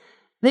pack.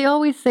 They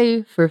always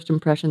say first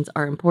impressions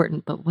are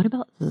important, but what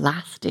about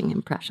lasting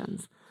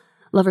impressions?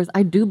 Lovers,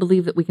 I do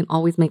believe that we can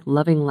always make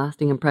loving,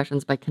 lasting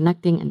impressions by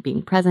connecting and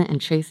being present and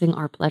chasing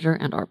our pleasure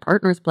and our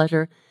partner's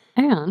pleasure.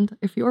 And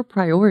if your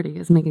priority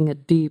is making a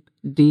deep,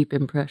 deep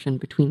impression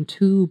between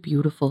two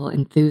beautiful,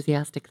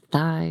 enthusiastic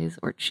thighs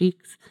or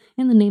cheeks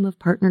in the name of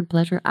partnered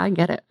pleasure, I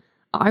get it.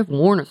 I've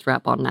worn a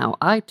strap-on now.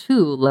 I,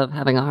 too, love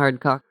having a hard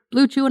cock.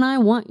 Blue Chew and I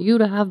want you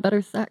to have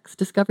better sex.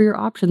 Discover your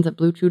options at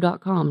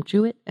BlueChew.com.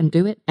 Chew it and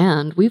do it.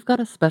 And we've got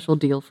a special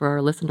deal for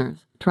our listeners.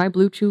 Try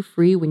Blue Chew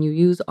free when you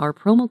use our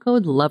promo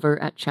code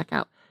LOVER at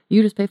checkout.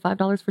 You just pay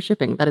 $5 for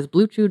shipping. That is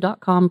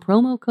BlueChew.com,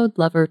 promo code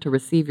LOVER to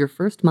receive your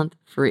first month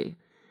free.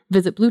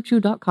 Visit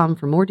BlueChew.com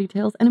for more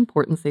details and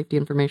important safety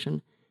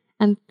information.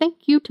 And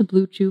thank you to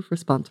Blue Chew for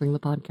sponsoring the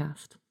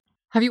podcast.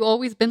 Have you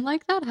always been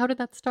like that? How did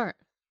that start?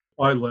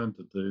 I learned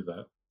to do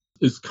that.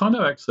 It's kind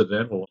of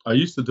accidental. I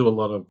used to do a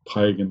lot of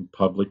pagan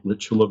public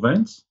ritual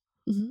events,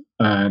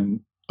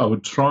 and I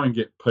would try and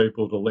get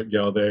people to let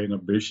go of their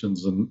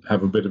inhibitions and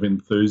have a bit of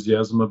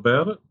enthusiasm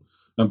about it.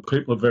 And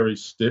people are very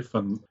stiff,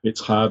 and it's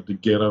hard to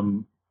get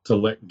them to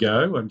let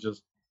go and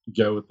just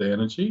go with the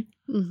energy.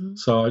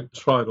 So I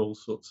tried all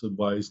sorts of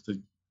ways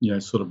to,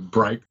 sort of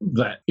break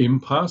that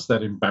impasse,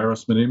 that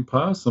embarrassment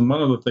impasse. And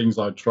one of the things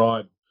I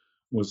tried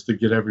was to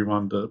get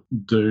everyone to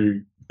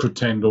do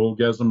pretend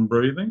orgasm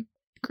breathing.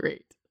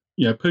 Great.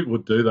 People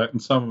would do that,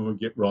 and some of them would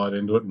get right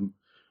into it and,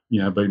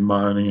 be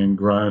moaning and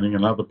groaning,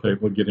 and other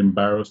people would get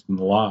embarrassed and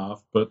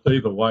laugh. But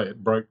either way,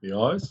 it broke the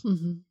ice.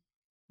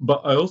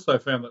 But I also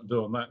found that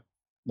doing that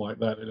like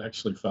that, it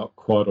actually felt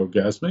quite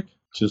orgasmic,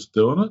 just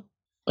doing it.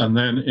 And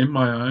then in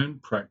my own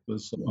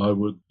practice, I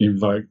would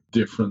invoke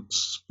different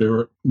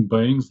spirit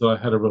beings that I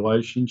had a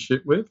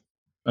relationship with.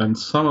 And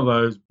some of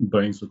those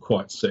beings were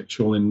quite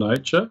sexual in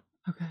nature.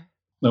 Okay.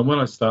 Now, when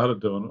I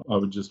started doing it, I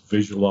would just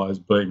visualize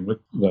being with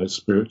those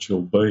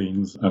spiritual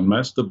beings and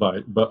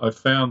masturbate. But I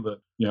found that,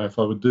 if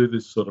I would do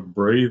this sort of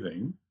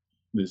breathing,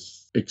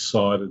 this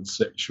excited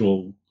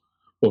sexual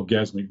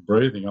orgasmic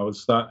breathing, I would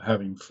start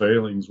having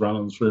feelings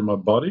running through my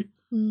body.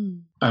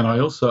 And I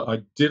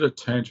did a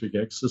tantric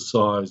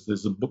exercise.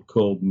 There's a book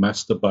called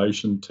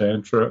Masturbation,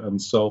 Tantra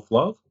and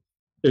Self-Love.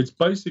 It's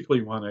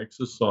basically one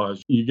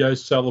exercise. You go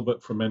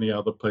celibate from any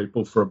other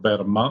people for about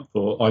a month,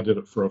 or I did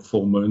it for a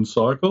full moon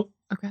cycle.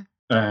 Okay.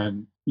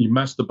 and you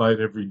masturbate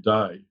every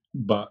day,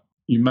 but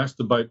you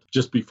masturbate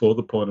just before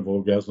the point of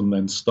orgasm,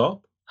 then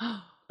stop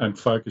and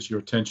focus your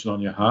attention on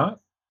your heart.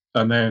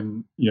 And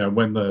then,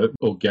 when the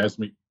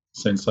orgasmic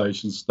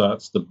sensation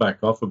starts to back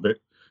off a bit,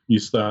 you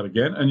start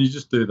again, and you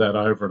just do that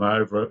over and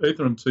over,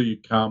 either until you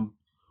come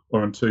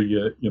or until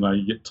you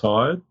get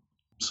tired.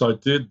 So I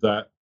did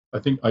that. I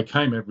think I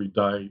came every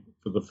day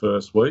for the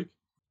first week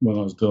when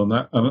I was doing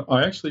that, and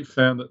I actually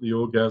found that the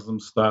orgasm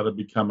started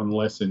becoming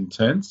less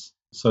intense.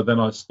 So then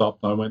I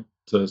stopped. I went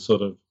to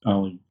sort of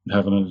only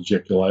having an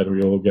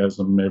ejaculatory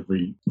orgasm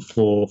every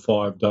 4 or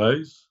 5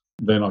 days.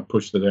 Then I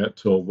pushed it out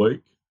to a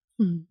week,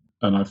 and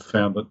I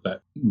found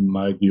that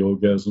made the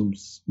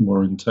orgasms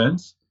more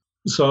intense.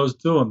 So I was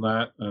doing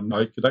that, and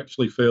I could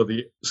actually feel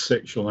the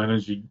sexual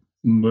energy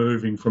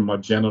moving from my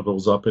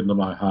genitals up into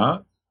my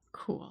heart.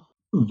 Cool.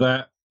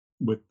 That,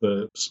 with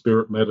the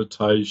spirit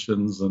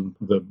meditations and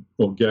the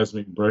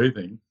orgasmic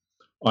breathing,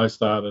 I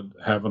started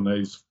having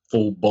these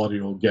full body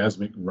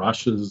orgasmic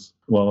rushes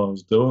while I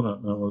was doing it,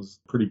 and it was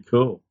pretty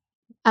cool.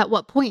 At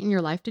what point in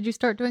your life did you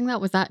start doing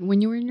that? Was that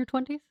when you were in your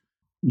 20s?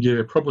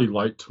 Yeah, probably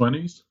late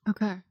 20s.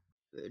 Okay.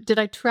 Did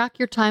I track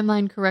your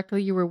timeline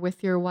correctly? You were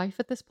with your wife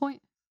at this point?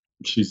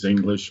 She's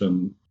English,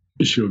 and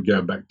she would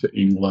go back to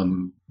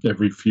England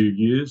every few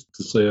years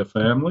to see her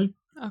family.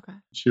 Okay.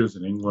 She was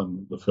in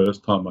England the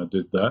first time I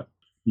did that.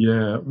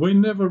 Yeah, we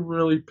never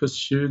really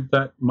pursued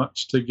that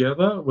much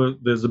together.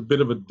 There's a bit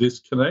of a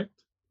disconnect.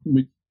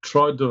 We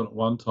tried doing it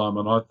one time,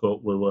 and I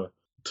thought we were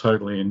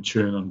totally in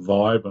tune and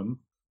vibing,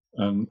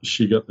 and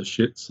she got the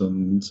shits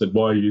and said,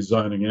 "Why are you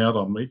zoning out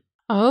on me?"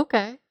 Oh,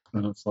 okay.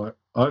 And it's like,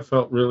 I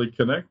felt really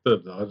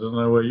connected. I don't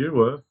know where you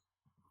were.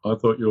 I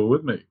thought you were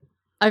with me.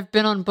 I've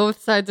been on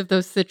both sides of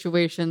those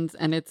situations,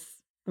 and it's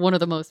one of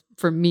the most,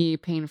 for me,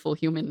 painful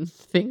human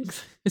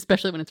things,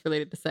 especially when it's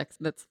related to sex.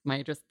 That's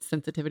my just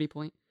sensitivity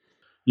point.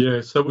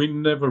 Yeah, so we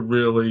never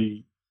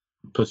really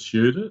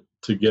pursued it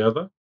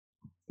together.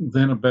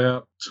 Then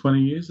about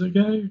 20 years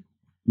ago,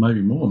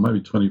 maybe more,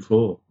 maybe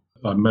 24,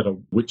 I met a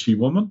witchy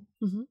woman.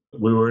 Mm-hmm.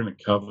 We were in a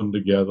coven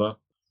together,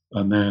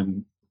 and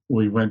then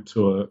we went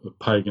to a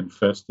pagan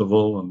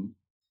festival and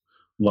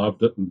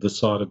loved it and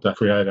decided to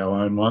create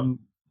our own one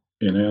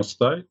in our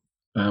state.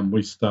 And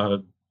we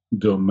started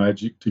doing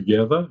magic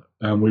together,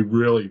 and we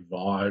really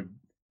vibed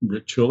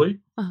ritually.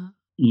 Uh-huh.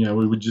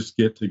 We would just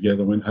get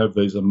together and have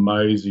these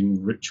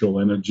amazing ritual,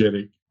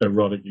 energetic,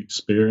 erotic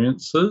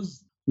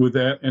experiences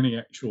without any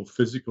actual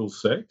physical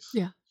sex.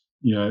 Yeah.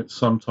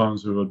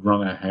 Sometimes we would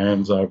run our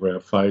hands over our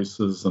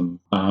faces and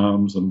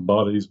arms and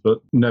bodies, but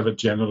never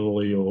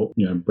genitally or,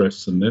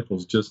 breasts and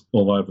nipples, just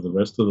all over the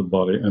rest of the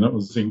body. And it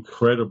was an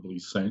incredibly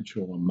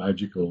sensual and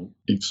magical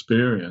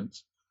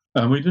experience.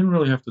 And we didn't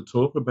really have to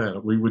talk about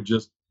it. We would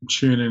just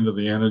tune into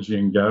the energy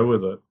and go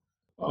with it.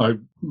 I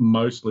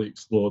mostly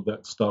explored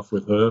that stuff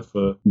with her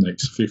for the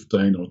next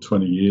 15 or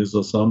 20 years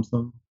or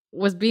something.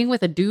 Was being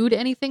with a dude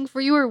anything for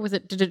you, or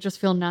did it just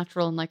feel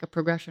natural and like a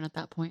progression at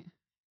that point?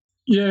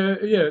 Yeah,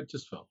 it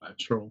just felt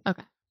natural.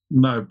 Okay.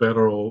 No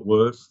better or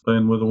worse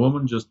than with a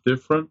woman, just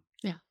different.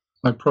 Yeah.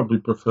 I probably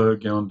prefer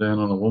going down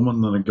on a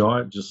woman than a guy.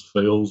 It just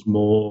feels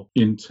more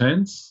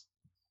intense.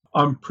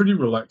 I'm pretty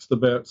relaxed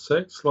about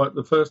sex. Like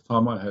the first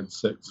time I had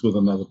sex with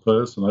another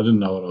person, I didn't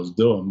know what I was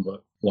doing,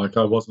 but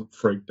I wasn't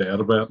freaked out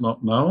about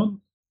not knowing.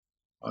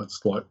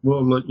 It's like,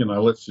 well,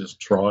 let's just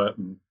try it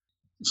and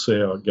see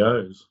how it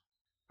goes.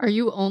 Are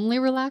you only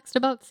relaxed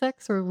about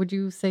sex, or would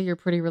you say you're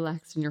pretty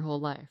relaxed in your whole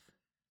life?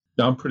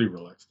 I'm pretty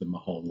relaxed in my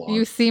whole life.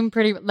 You seem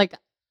pretty,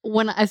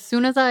 as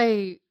soon as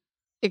I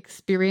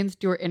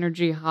experienced your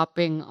energy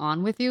hopping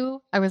on with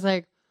you, I was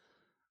like,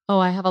 oh,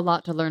 I have a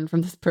lot to learn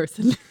from this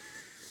person.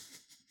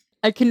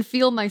 I can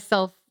feel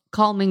myself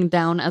calming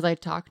down as I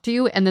talk to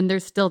you, and then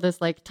there's still this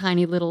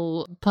tiny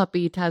little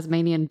puppy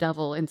Tasmanian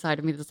devil inside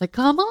of me that's like,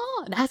 come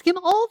on, ask him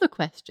all the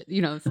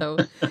questions, so.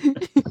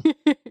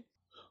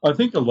 I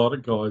think a lot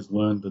of guys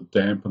learn to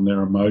dampen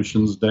their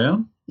emotions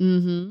down.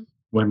 Mm-hmm.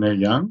 When they're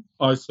young.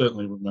 I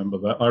certainly remember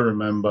that. I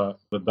remember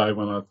the day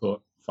when I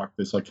thought, fuck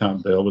this, I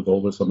can't deal with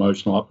all this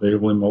emotional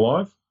upheaval in my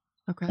life.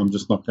 Okay. I'm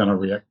just not going to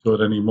react to it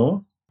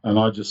anymore. And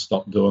I just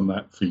stopped doing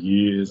that for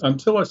years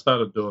until I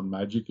started doing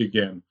magic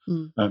again.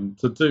 Mm. And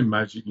to do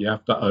magic, you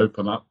have to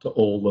open up to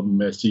all the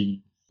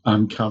messy,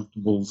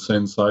 uncomfortable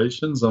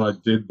sensations. And I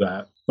did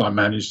that. I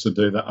managed to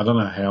do that. I don't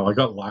know how. I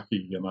got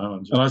lucky,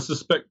 And I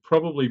suspect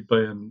probably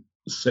being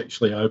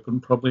sexually open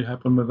probably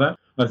happened with that.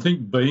 I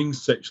think being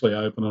sexually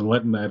open and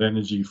letting that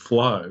energy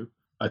flow,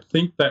 I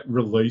think that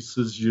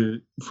releases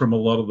you from a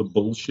lot of the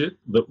bullshit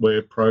that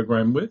we're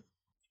programmed with.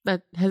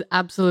 That has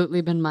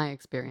absolutely been my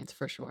experience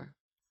for sure.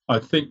 I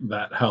think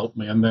that helped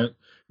me, and that,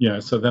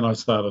 so then I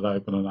started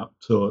opening up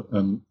to it,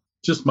 and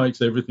just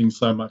makes everything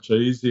so much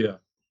easier.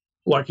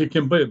 It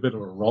can be a bit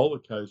of a roller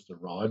coaster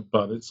ride,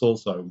 but it's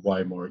also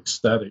way more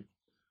ecstatic.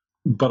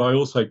 But I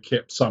also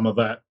kept some of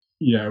that,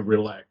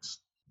 relaxed.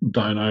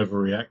 Don't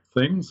overreact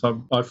things.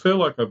 I feel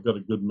like I've got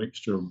a good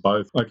mixture of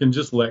both. I can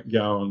just let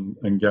go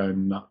and go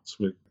nuts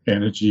with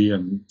energy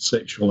and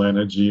sexual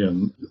energy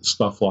and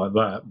stuff like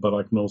that, but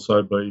I can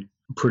also be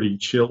pretty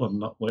chill and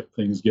not let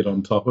things get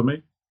on top of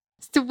me.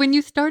 So when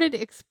you started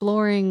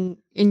exploring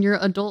in your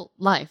adult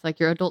life, like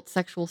your adult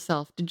sexual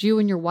self, did you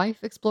and your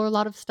wife explore a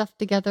lot of stuff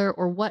together,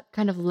 or what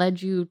kind of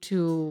led you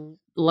to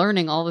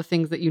learning all the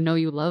things that you know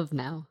you love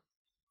now?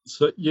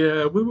 So,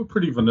 yeah, we were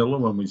pretty vanilla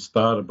when we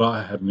started, but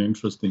I had an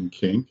interest in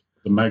kink.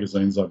 The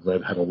magazines I've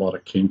read had a lot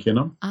of kink in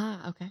them,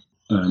 Ah, okay.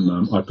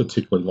 and I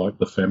particularly like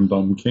the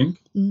femdom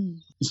kink.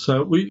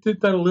 So we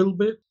did that a little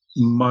bit.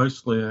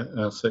 Mostly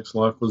our sex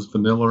life was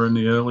vanilla in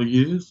the early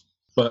years,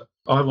 but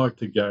I like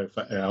to go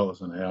for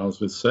hours and hours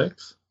with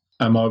sex.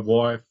 And my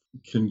wife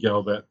can go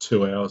about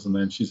 2 hours and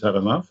then she's had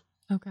enough.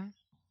 Okay.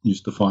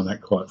 Used to find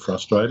that quite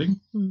frustrating.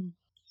 And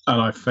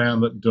I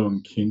found that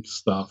doing kink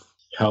stuff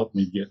helped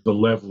me get the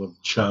level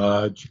of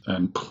charge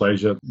and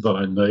pleasure that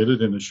I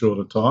needed in a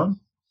shorter time.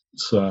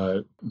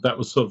 So that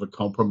was sort of a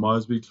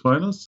compromise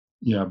between us.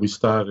 Yeah, we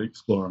started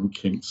exploring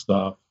kink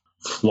stuff,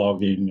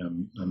 flogging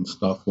and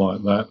stuff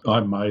like that.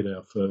 I made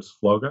our first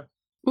flogger.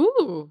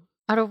 Ooh,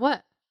 out of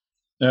what?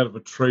 Out of a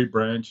tree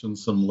branch and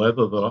some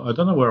leather that I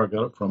don't know where I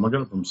got it from. I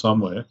got it from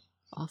somewhere.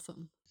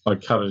 Awesome. I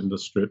cut it into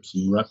strips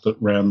and wrapped it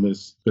around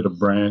this bit of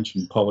branch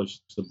and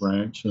polished the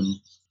branch and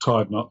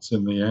tied knots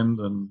in the end.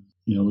 And,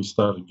 we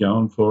started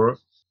going for it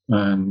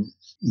and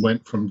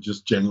went from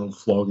just general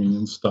flogging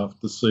and stuff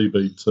to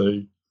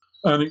CBT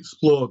and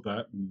explored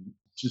that and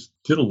just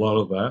did a lot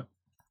of that.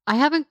 I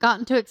haven't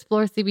gotten to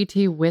explore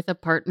CBT with a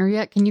partner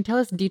yet. Can you tell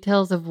us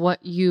details of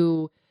what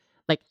you,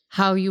 like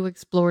how you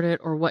explored it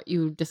or what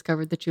you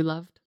discovered that you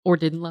loved or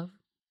didn't love?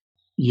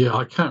 Yeah,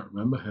 I can't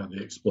remember how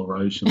the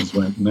explorations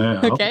went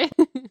now. Okay.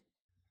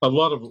 A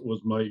lot of it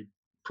was me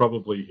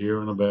probably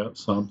hearing about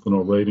something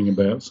or reading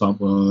about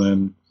something and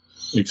then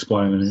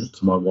explaining it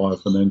to my wife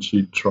and then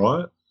she'd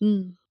try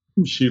it.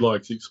 She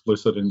likes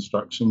explicit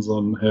instructions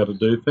on how to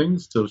do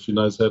things till she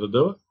knows how to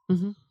do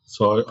it.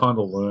 So I kind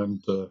of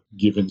learned to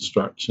give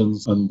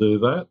instructions and do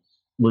that,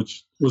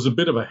 which was a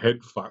bit of a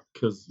head fuck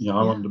because, I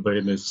wanted to be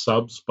in this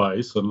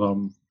subspace and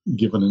I'm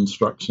giving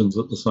instructions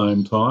at the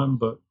same time,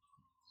 but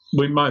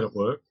we made it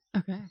work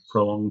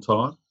for a long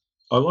time.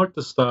 I like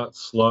to start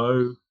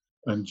slow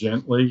and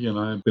gently,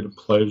 a bit of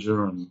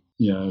pleasure and,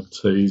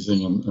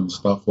 teasing and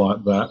stuff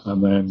like that,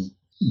 and then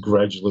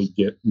gradually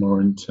get more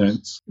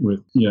intense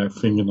with,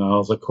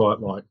 fingernails. I quite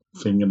like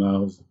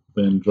fingernails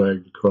being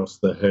dragged across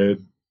the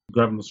head,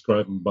 grabbing the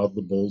scrotum above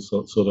the balls so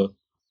it sort of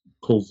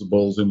pulls the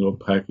balls into a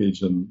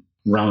package and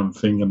running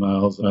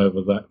fingernails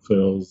over that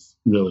feels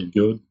really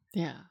good.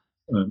 Yeah.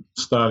 And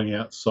starting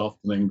out soft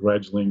and then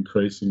gradually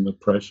increasing the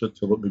pressure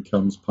till it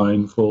becomes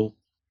painful.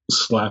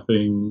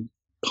 Slapping,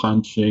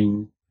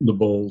 punching the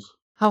balls.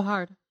 How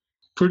hard?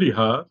 Pretty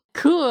hard.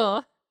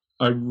 Cool.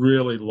 I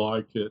really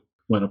like it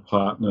when a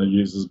partner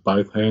uses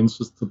both hands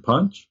just to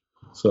punch,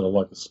 sort of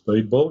like a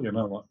speedball,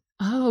 like,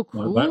 oh,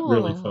 cool. like that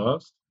really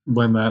fast.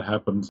 When that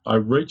happens, I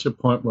reach a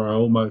point where I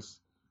almost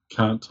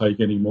can't take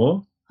any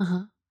more.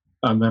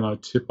 And then I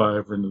tip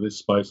over into this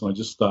space and I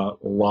just start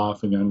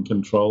laughing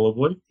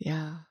uncontrollably.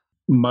 Yeah.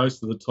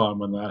 Most of the time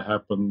when that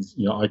happens,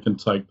 I can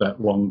take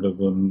that longer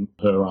than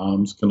her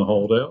arms can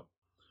hold out.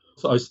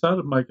 So I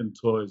started making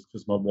toys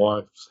because my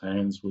wife's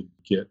hands would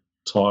get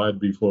tired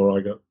before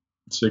I got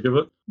sick of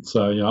it.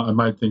 So, I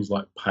made things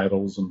like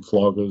paddles and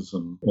floggers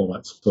and all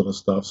that sort of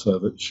stuff so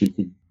that she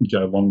could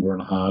go longer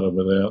and harder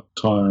without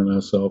tiring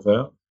herself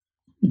out.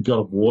 Got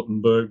a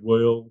Wartenberg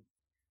wheel.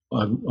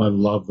 I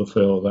love the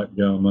feel of that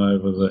going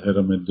over the head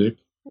of my dick.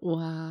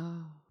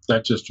 Wow.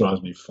 That just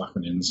drives me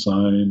fucking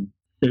insane.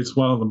 It's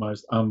one of the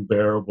most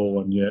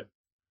unbearable and yet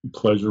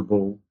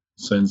pleasurable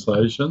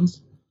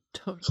sensations.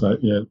 Totally. So,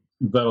 yeah,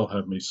 that'll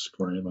have me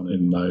screaming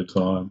in no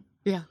time.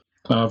 Yeah.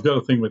 I've got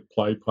a thing with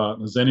play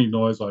partners. Any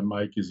noise I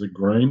make is a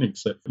green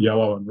except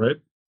yellow and red.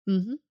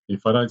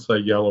 If I don't say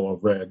yellow or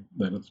red,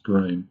 then it's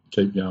green.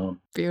 Keep going.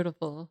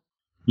 Beautiful.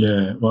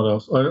 Yeah, what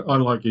else? I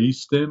like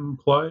E-stem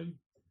play,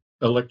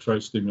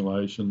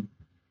 electrostimulation.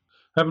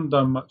 Haven't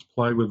done much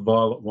play with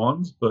violet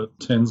wands, but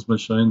TENS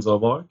machines I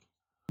like.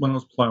 When I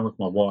was playing with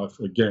my wife,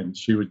 again,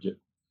 she would get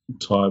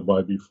tired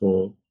way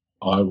before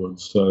I would.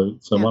 So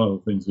one of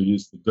the things we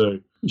used to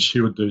do, she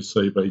would do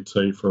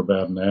CBT for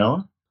about an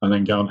hour and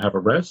then go and have a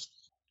rest,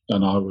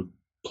 and I would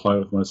play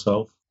with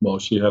myself while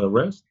she had a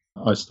rest.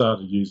 I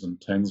started using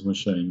TENS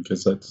machine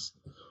because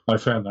I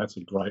found that's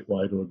a great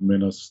way to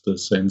administer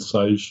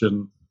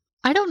sensation.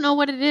 I don't know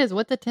what it is.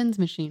 What's a TENS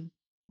machine?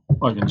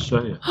 I can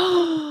show you.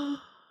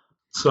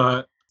 So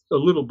a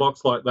little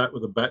box like that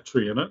with a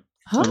battery in it,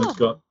 and it's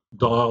got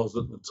dials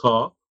at the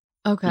top.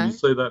 Okay. Can you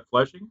see that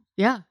flashing?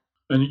 Yeah.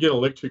 And you get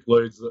electric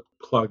leads that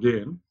plug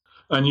in,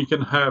 and you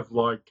can have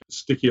like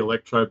sticky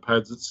electrode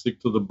pads that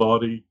stick to the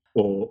body,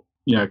 or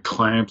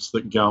clamps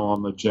that go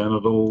on the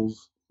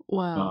genitals.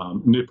 Wow.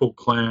 Nipple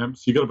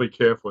clamps. You got to be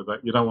careful with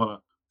that. You don't want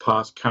to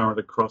pass current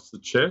across the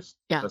chest.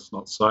 Yeah. That's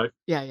not safe.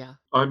 Yeah.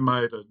 I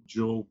made a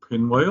dual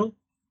pinwheel.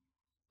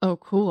 Oh,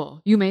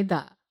 cool. You made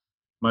that.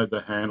 Made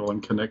the handle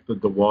and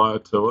connected the wire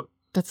to it.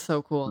 That's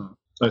so cool.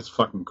 That's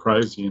fucking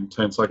crazy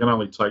intense. I can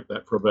only take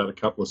that for about a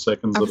couple of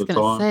seconds I at was a going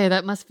to time. say,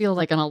 that must feel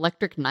like an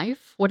electric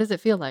knife. What does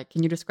it feel like?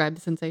 Can you describe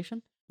the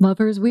sensation?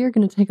 Lovers, we are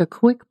going to take a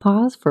quick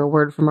pause for a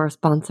word from our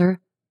sponsor,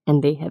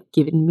 and they have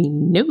given me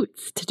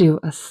notes to do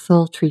a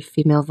sultry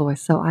female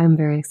voice, so I'm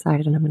very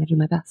excited and I'm going to do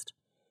my best.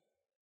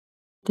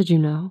 Did you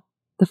know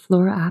the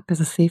Flora app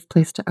is a safe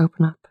place to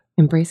open up,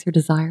 embrace your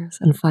desires,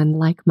 and find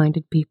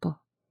like-minded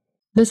people?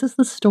 This is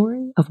the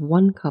story of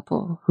one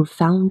couple who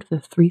found the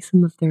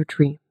threesome of their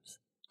dreams,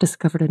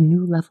 discovered a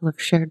new level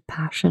of shared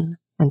passion,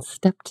 and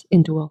stepped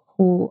into a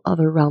whole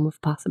other realm of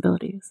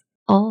possibilities,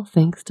 all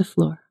thanks to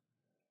Flora.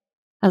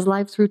 As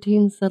life's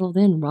routines settled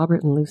in,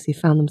 Robert and Lucy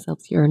found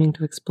themselves yearning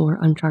to explore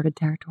uncharted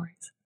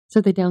territories. So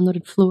they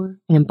downloaded Fleur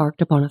and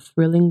embarked upon a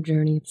thrilling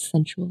journey of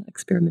sensual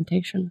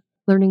experimentation,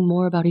 learning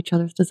more about each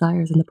other's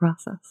desires in the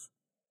process.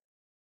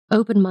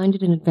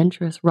 Open-minded and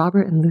adventurous,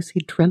 Robert and Lucy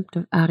dreamt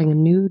of adding a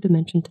new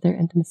dimension to their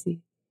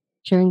intimacy,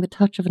 sharing the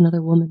touch of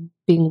another woman,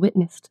 being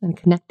witnessed and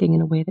connecting in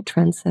a way that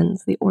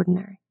transcends the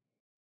ordinary.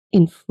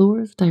 In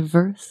Fleur's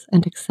diverse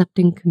and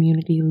accepting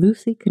community,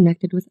 Lucy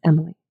connected with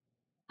Emily,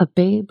 a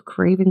babe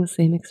craving the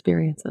same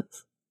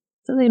experiences.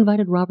 So they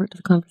invited Robert to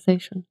the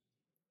conversation.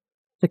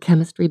 The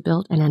chemistry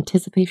built and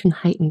anticipation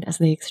heightened as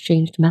they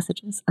exchanged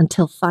messages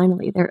until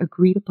finally their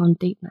agreed-upon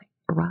date night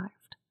arrived.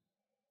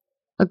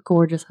 A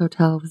gorgeous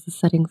hotel was the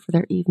setting for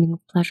their evening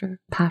of pleasure,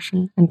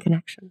 passion, and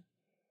connection,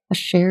 a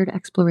shared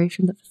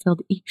exploration that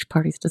fulfilled each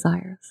party's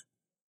desires.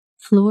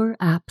 Fleur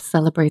app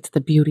celebrates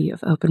the beauty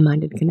of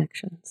open-minded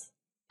connections.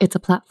 It's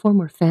a platform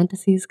where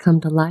fantasies come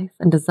to life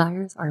and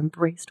desires are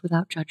embraced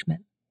without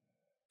judgment.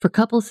 For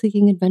couples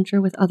seeking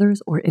adventure with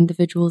others or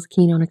individuals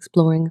keen on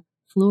exploring,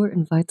 Fleur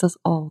invites us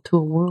all to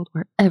a world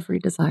where every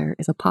desire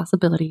is a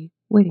possibility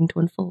waiting to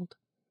unfold.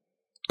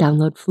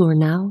 Download Fleur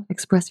now,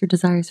 express your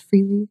desires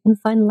freely, and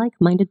find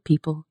like-minded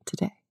people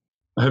today.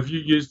 Have you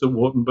used the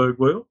Wartenberg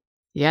wheel?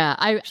 Yeah,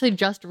 I actually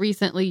just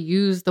recently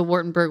used the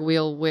Wartenberg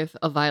wheel with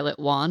a violet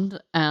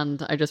wand,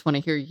 and I just want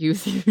to hear you.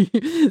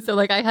 So,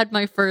 I had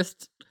my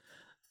first,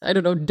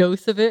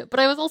 dose of it, but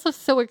I was also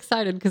so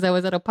excited because I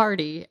was at a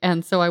party,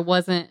 and so I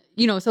wasn't,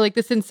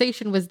 the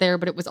sensation was there,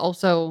 but it was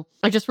also,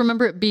 I just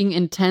remember it being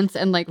intense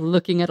and,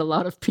 looking at a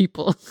lot of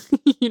people,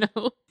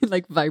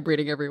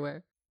 vibrating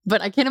everywhere.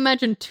 But I can't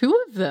imagine two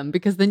of them,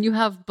 because then you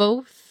have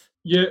both.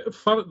 Yeah,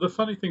 the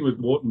funny thing with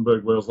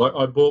Wartenberg wheels,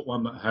 I bought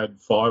one that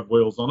had 5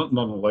 wheels on it,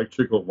 not an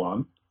electrical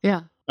one.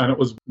 Yeah. And it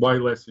was way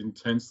less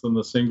intense than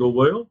the single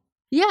wheel.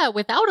 Yeah,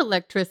 without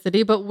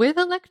electricity, but with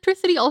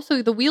electricity,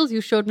 also the wheels you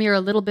showed me are a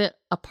little bit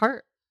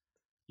apart.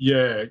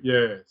 Yeah.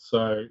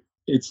 So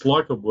it's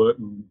like a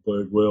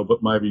Wartenberg wheel,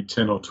 but maybe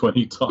 10 or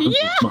 20 times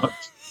as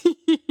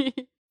much.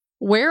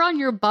 Where on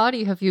your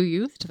body have you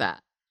used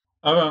that?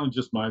 I've only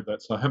just made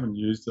that, so I haven't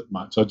used it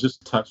much. I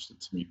just touched it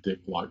to me dick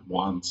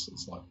once.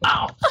 It's like,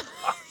 ow.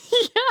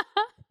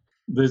 Yeah.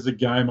 There's a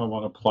game I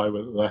want to play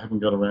with that I haven't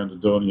got around to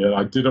doing yet.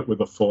 I did it with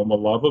a former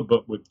lover,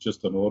 but with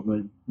just an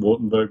ordinary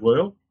Wartenberg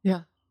wheel.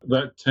 Yeah.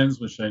 That TENS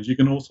machines, you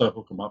can also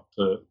hook them up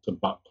to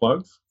butt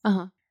plugs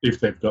if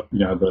they've got,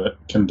 the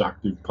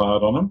conductive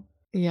part on them.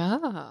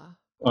 Yeah.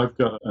 I've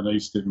got an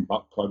East End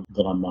butt plug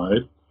that I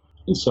made.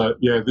 So,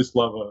 this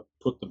lover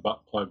put the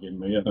butt plug in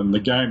me, and the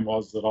game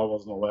was that I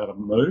wasn't allowed to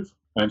move.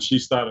 And she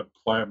started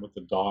playing with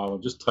the dial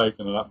and just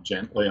taking it up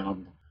gently, and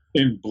I'm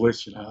in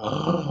bliss,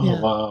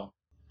 wow.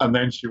 And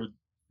then she would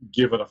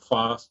give it a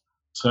fast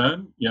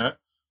turn, Yeah.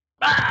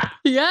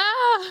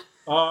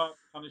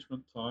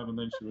 Punishment time, and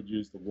then she would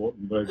use the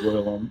Wartenberg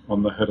wheel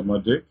on the head of my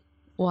dick.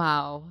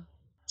 Wow.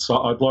 So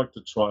I'd like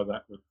to try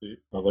that with the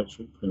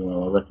electric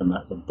wheel. I reckon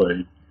that would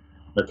be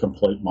a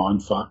complete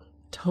mindfuck.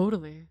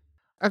 Totally.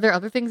 Are there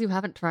other things you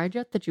haven't tried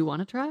yet that you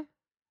want to try?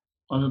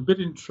 I'm a bit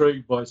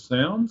intrigued by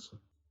sounds,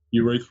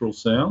 urethral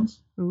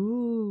sounds.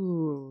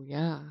 Ooh,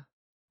 yeah.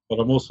 But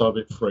I'm also a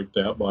bit freaked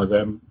out by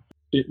them.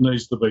 It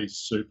needs to be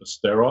super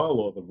sterile,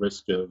 or the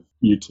risk of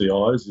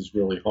UTIs is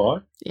really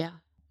high. Yeah.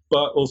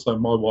 But also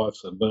my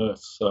wife's a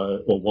nurse,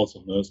 or was a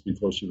nurse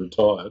before she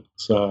retired.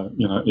 So,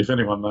 if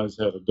anyone knows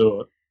how to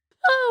do it.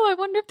 Oh, I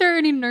wonder if there are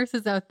any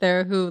nurses out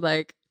there who,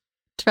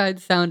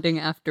 tried sounding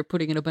after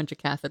putting in a bunch of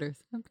catheters.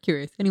 I'm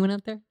curious. Anyone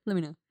out there? Let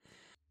me know.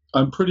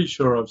 I'm pretty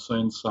sure I've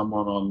seen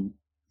someone on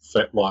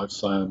FetLife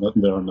saying that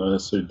they're a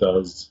nurse who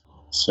does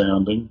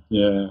sounding.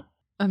 Yeah.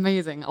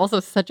 Amazing.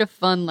 Also, such a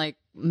fun,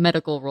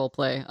 medical role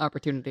play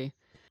opportunity.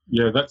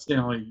 Yeah, that's the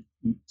only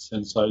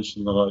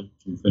sensation that I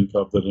can think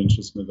of that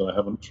interests me that I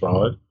haven't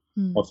tried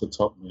off the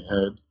top of my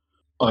head.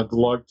 I'd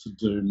like to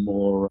do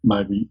more,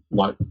 maybe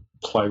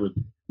play with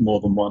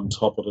more than one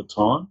top at a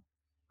time.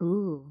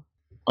 Ooh.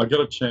 I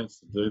got a chance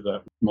to do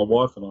that. My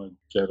wife and I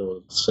go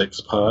to a sex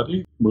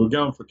party. We were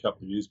going for a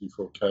couple of years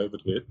before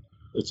COVID hit.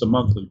 It's a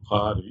monthly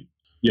party.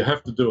 You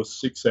have to do a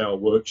 6-hour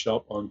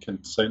workshop on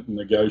consent and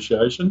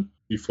negotiation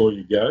before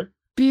you go.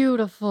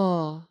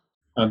 Beautiful.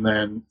 And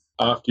then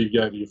after you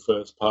go to your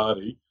first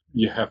party,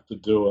 you have to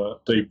do a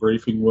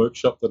debriefing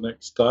workshop the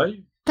next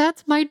day.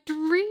 That's my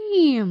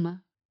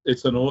dream.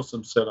 It's an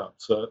awesome setup.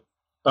 So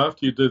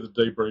After you do the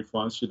debrief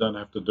once, you don't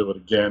have to do it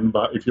again.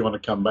 But if you want to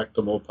come back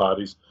to more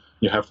parties,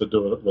 you have to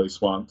do it at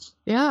least once.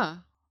 Yeah.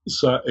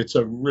 So it's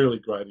a really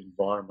great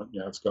environment.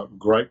 It's got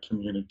great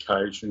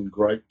communication,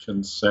 great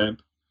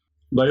consent.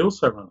 They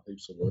also run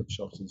heaps of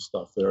workshops and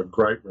stuff. They're a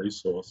great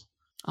resource.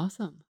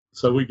 Awesome.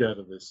 So we go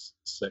to this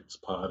sex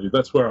party.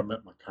 That's where I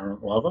met my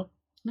current lover.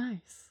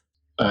 Nice.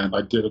 And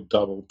I did a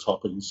double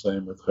topping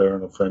scene with her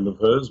and a friend of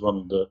hers,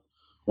 wanted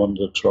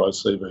to try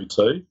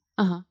CBT.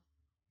 Uh-huh.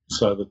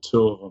 So the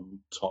two of them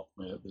topped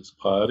me at this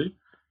party.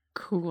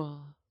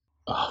 Cool.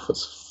 Oh, it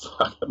was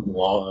fucking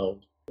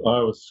wild. I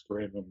was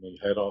screaming my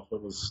head off.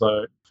 It was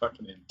so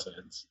fucking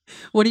intense.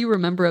 What do you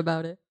remember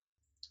about it?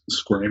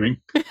 Screaming.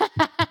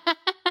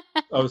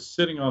 I was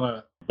sitting on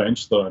a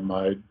bench that I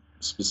made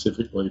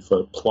specifically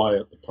for play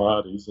at the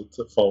parties. It's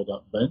a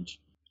fold-up bench.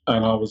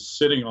 And I was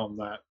sitting on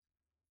that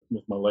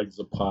with my legs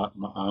apart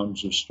and my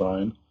arms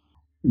restrained.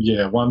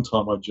 Yeah, one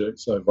time I jerked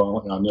so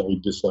violently I nearly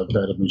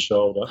dislocated my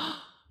shoulder.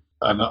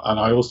 And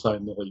I also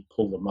nearly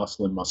pulled a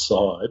muscle in my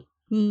side.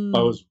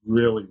 I was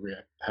really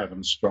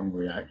having strong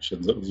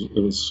reactions. It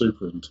was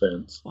super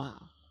intense.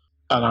 Wow.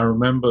 And I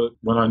remember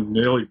when I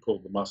nearly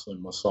pulled the muscle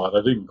in my side,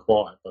 I didn't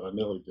quite, but I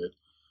nearly did.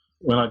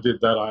 When I did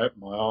that, I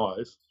opened my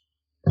eyes,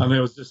 and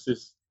there was just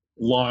this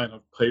line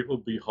of people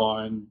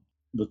behind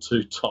the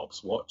two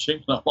tops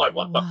watching. And I'm like,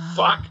 what the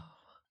fuck?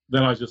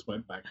 Then I just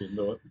went back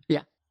into it.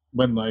 Yeah.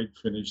 When they'd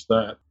finished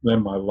that,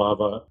 then my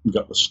lover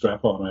got the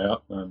strap on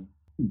out and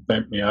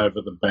bent me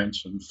over the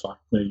bench and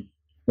fucked me.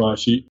 Well,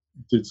 she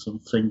did some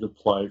finger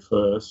play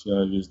first,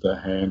 used her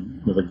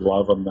hand with a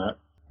glove on that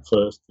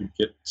first to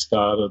get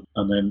started,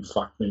 and then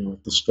fucked me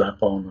with the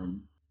strap on.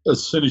 And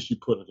as soon as she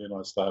put it in,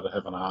 I started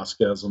having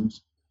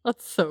orgasms.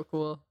 That's so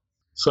cool.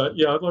 So,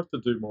 yeah, I'd like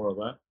to do more of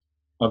that.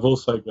 I've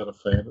also got a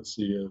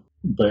fantasy of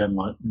being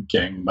like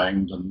gang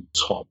banged and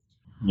topped,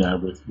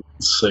 with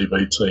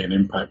CBT and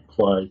impact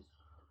play,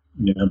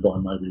 by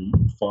maybe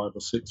 5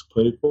 or 6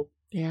 people.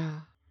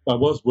 Yeah. I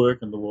was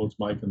working towards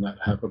making that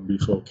happen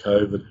before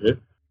COVID hit.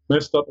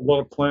 Messed up a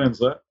lot of plans,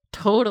 that.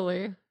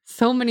 Totally.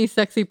 So many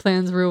sexy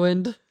plans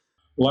ruined.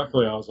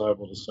 Luckily, I was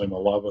able to see my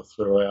lover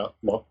throughout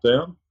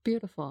lockdown.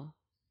 Beautiful.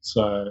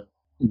 So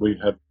we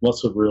had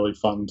lots of really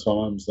fun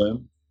times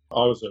then.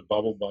 I was her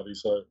bubble buddy,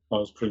 so I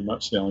was pretty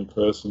much the only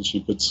person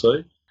she could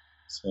see.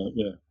 So,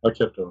 yeah, I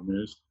kept her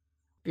amused.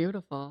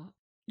 Beautiful.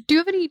 Do you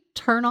have any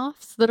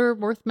turn-offs that are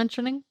worth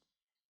mentioning?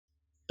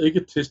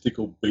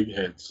 Egotistical big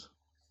heads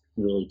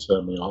really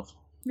turn me off.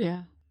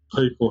 Yeah.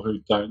 People who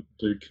don't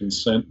do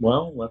consent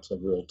well, that's a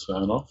real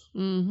turn-off.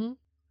 Mm-hmm.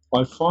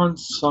 I find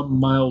some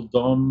male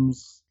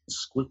doms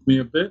squip me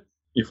a bit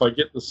if I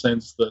get the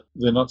sense that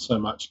they're not so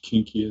much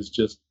kinky as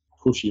just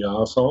pushy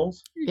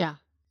arseholes. Yeah.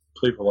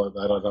 People like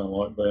that I don't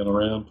like being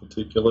around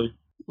particularly.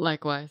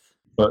 Likewise.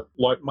 But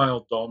like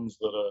male doms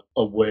that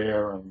are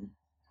aware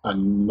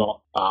and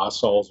not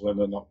arseholes when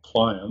they're not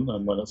playing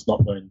and when it's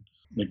not been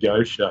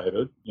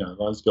negotiated,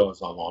 those guys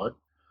I like.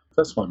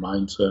 That's my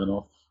main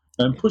turn-off.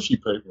 And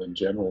pushy people in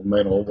general,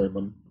 men or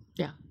women.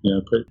 Yeah.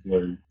 People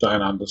who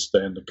don't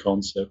understand the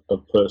concept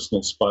of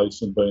personal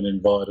space and being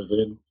invited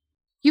in.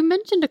 You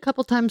mentioned a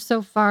couple times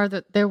so far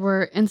that there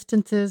were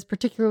instances,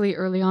 particularly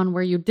early on,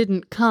 where you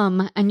didn't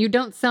come, and you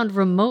don't sound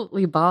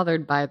remotely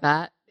bothered by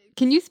that.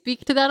 Can you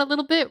speak to that a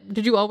little bit?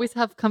 Did you always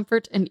have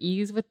comfort and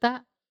ease with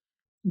that?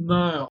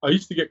 No, I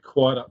used to get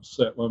quite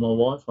upset when my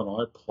wife and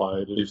I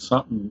played. If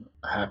something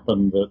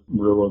happened that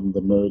ruined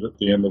the mood at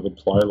the end of the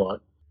play, like,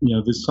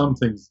 there's some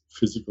things,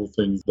 physical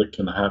things that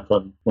can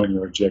happen when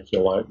you're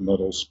ejaculating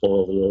that'll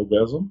spoil the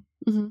orgasm.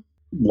 Mm-hmm.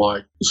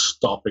 Like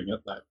stopping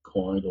at that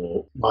point,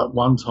 or like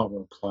one time we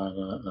were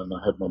playing and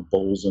I had my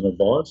balls in a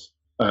vice.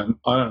 And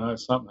I don't know,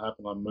 something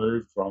happened. I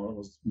moved from it. It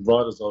was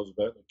right as I was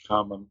about to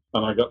come,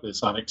 and I got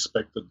this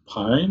unexpected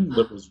pain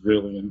that was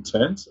really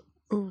intense.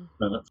 Ooh.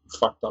 And it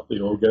fucked up the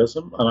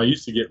orgasm. And I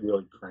used to get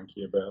really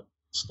cranky about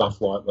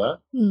stuff like that.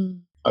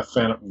 Mm. I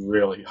found it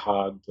really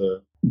hard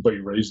to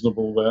be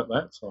reasonable about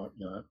that. So,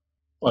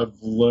 I've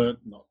learned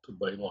not to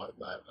be like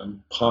that.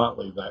 And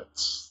partly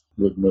that's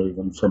with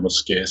moving from a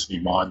scarcity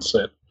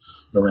mindset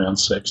around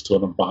sex to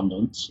an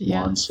abundance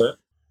mindset.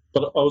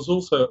 But I was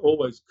also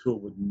always cool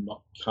with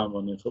not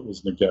coming if it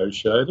was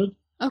negotiated.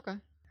 Okay.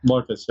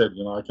 Like I said,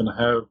 I can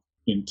have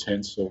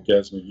intense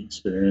orgasmic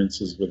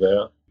experiences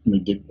without my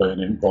dick being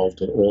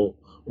involved at all,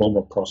 or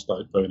my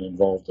prostate being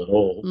involved at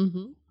all.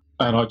 Mm-hmm.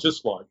 And I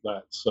just like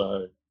that.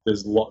 So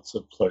there's lots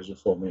of pleasure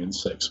for me in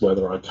sex,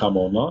 whether I come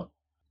or not.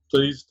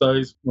 These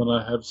days, when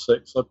I have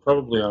sex, I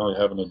probably only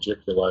have an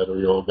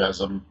ejaculatory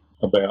orgasm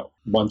about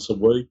once a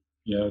week,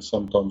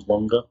 sometimes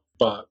longer.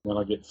 But when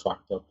I get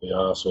fucked up the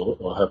arse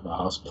or have my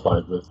arse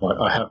played with,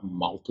 I have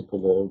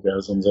multiple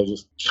orgasms. I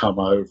just come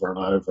over and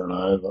over and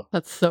over.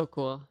 That's so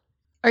cool.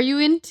 Are you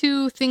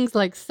into things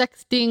like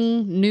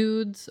sexting,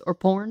 nudes, or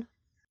porn?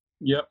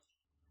 Yep.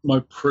 My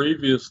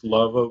previous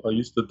lover, I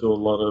used to do a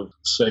lot of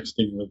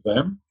sexting with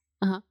them.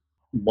 Uh-huh.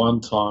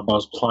 One time I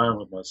was playing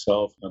with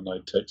myself and they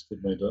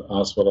texted me to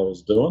ask what I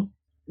was doing.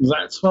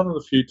 That's one of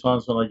the few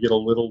times when I get a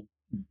little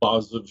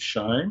buzz of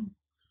shame,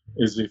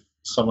 is if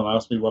someone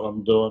asks me what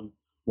I'm doing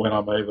when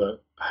I'm either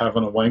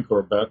having a wank or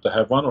about to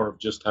have one or have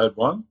just had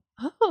one,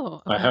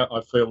 Oh, okay.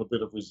 I feel a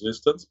bit of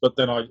resistance, but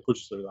then I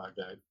push through that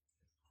gate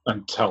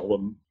and tell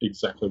them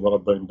exactly what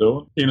I've been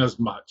doing in as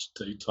much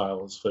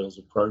detail as feels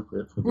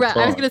appropriate for the Right,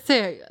 I was time. gonna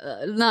say,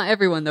 not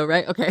everyone though,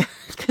 right? Okay,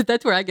 because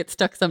that's where I get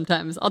stuck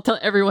sometimes. I'll tell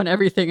everyone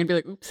everything and be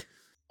like, oops.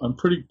 I'm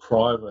pretty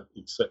private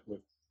except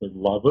with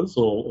lovers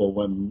or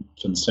when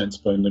consent's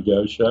been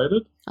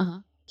negotiated. Uh-huh.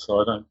 So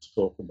I don't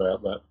talk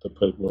about that to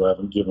people who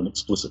haven't given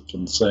explicit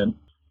consent.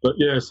 But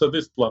yeah, so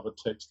this lover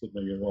texted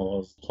me while I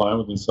was playing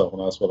with myself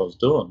and asked what I was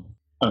doing.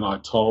 And I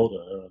told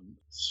her, and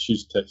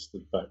she's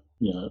texted back,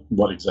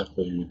 what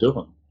exactly are you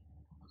doing?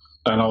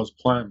 And I was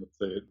playing with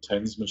the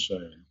tens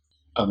machine.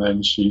 And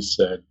then she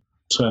said,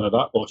 turn it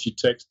up. Or she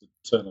texted,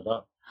 turn it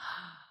up.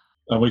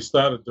 And we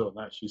started doing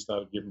that. She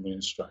started giving me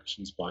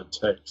instructions by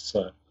text.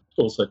 So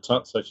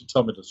so she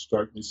told me to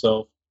stroke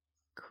myself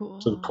Cool.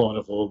 to the point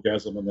of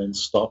orgasm and then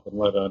stop and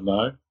let her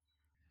know.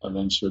 And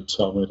then she would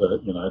tell me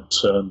to,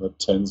 turn the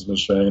tens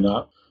machine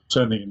up,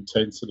 turn the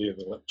intensity of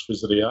the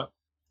electricity up.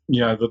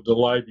 The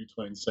delay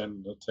between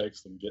sending the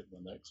text and getting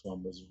the next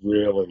one was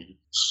really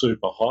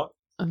super hot.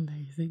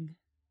 Amazing.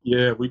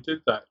 Yeah, we did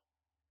that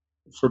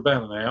for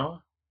about an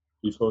hour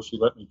before she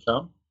let me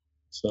come.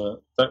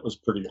 So that was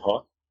pretty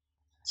hot.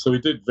 So we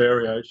did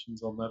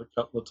variations on that a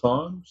couple of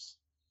times.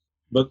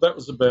 But that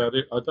was about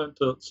it. I don't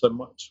do it so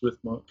much with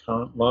my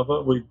current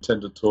lover. We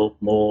tend to talk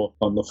more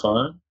on the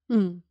phone.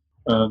 Mm.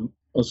 And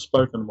I've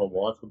spoken to my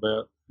wife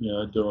about,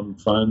 doing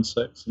phone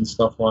sex and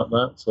stuff like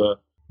that. So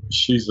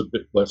she's a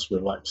bit less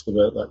relaxed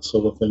about that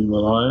sort of thing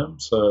than I am.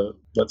 So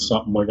that's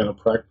something we're going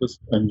to practice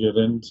and get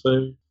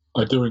into.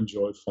 I do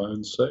enjoy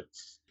phone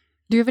sex.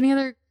 Do you have any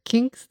other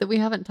kinks that we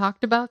haven't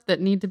talked about that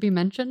need to be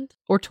mentioned?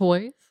 Or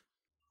toys?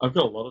 I've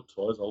got a lot of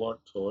toys. I like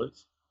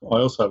toys. I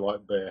also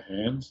like bare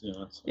hands,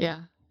 So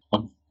Yeah.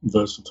 I'm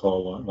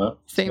versatile like that.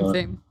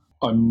 Same.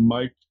 I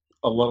make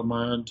a lot of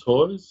my own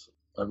toys.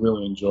 I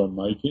really enjoy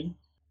making.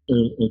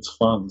 It's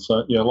fun.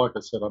 So, yeah, like I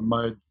said, I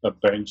made a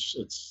bench.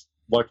 It's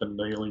like a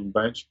kneeling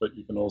bench, but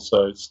you can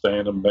also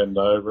stand and bend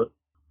over it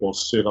or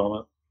sit on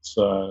it.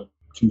 So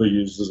it can be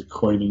used as a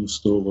queening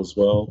stool as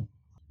well.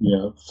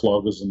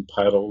 Floggers and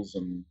paddles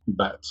and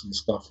bats and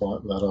stuff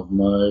like that I've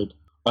made.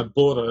 I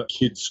bought a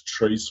kid's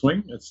tree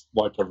swing. It's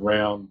like a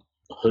round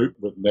hoop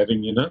with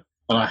netting in it.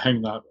 And I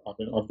hang that up.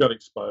 I've got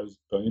exposed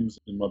beams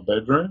in my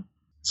bedroom.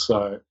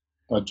 So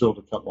I drilled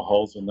a couple of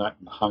holes in that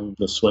and hung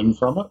the swing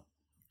from it.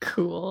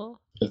 Cool.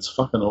 It's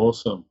fucking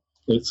awesome.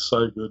 It's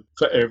so good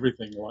for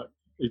everything. Like,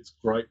 it's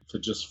great for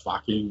just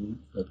fucking.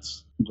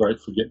 It's great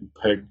for getting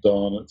pegged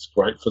on. It's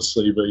great for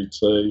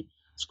CBT.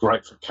 It's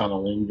great for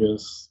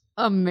cunnilingus.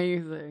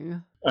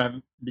 Amazing.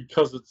 And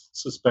because it's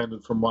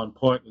suspended from one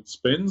point, it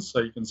spins, so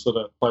you can sort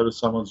of play with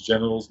someone's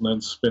genitals and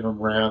then spin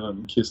them around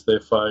and kiss their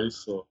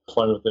face or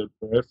play with their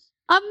breath.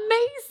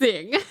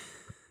 Amazing.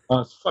 Oh,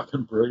 it's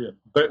fucking brilliant.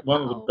 But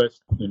one of the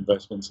best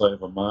investments I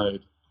ever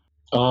made.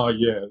 Oh,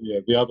 yeah.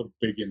 The other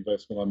big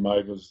investment I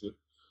made was that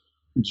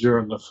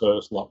during the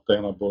first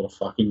lockdown, I bought a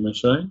fucking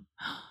machine.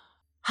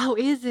 How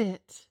is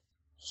it?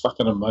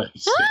 Fucking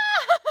amazing.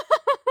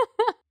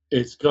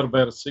 It's got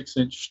about a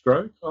 6-inch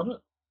stroke on it,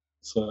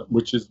 so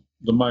which is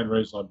the main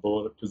reason I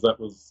bought it, because that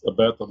was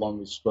about the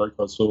longest stroke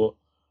I saw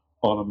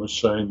on a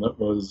machine that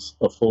was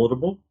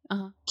affordable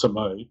to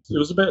me. It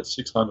was about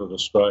 600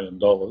 Australian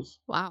dollars.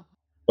 Wow.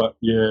 But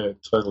yeah,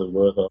 totally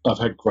worth it. I've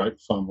had great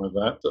fun with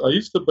that. I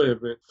used to be a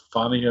bit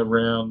funny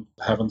around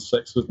having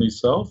sex with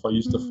myself. I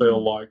used to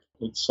feel like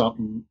it's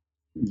something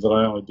that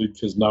I only did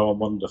because no one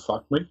wanted to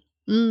fuck me.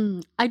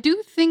 I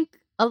do think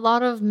a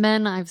lot of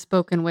men I've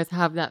spoken with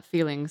have that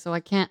feeling, so I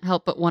can't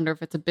help but wonder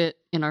if it's a bit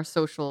in our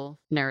social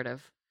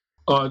narrative.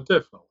 Oh, it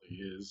definitely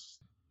is.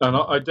 And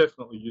I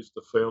definitely used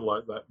to feel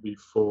like that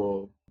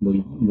before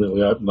we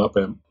really opened up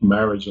our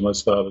marriage and I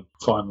started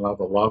finding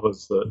other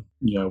lovers that,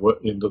 were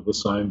into the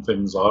same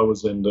things I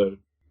was into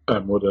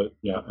and would,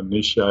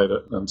 initiate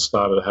it and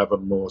started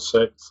having more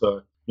sex.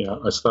 So,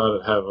 I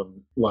started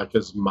having like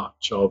as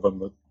much of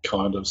and the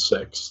kind of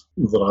sex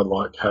that I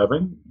like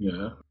having.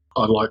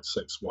 I like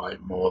sex way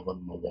more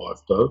than my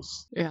wife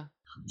does. Yeah.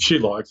 She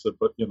likes it,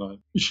 but,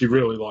 she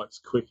really likes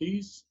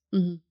quickies.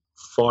 Mm-hmm.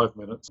 5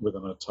 minutes with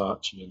an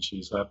Hitachi and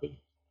she's happy.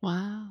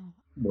 Wow.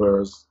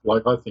 Whereas,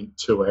 I think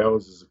 2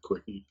 hours is a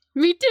quickie.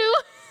 Me too.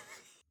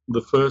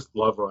 The first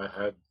lover I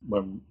had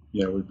when,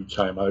 we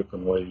became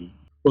open,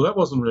 that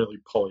wasn't really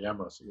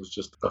polyamorous. It was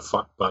just a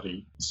fuck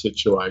buddy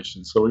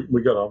situation. So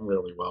we got on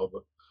really well,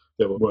 but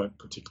there weren't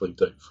particularly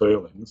deep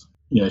feelings.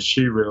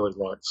 She really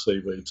liked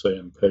CBT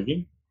and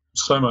pegging,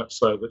 so much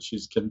so that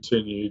she's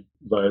continued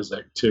those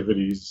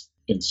activities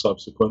in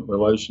subsequent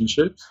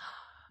relationships.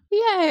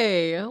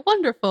 Yay.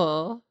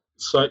 Wonderful.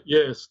 So,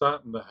 yeah,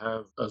 starting to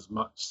have as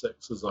much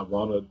sex as I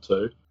wanted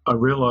to. I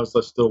realised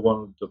I still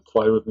wanted to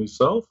play with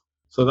myself.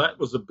 So that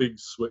was a big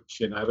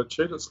switch in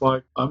attitude. It's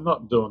like, I'm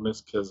not doing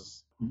this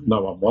because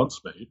no one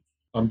wants me.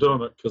 I'm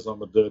doing it because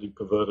I'm a dirty,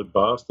 perverted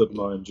bastard and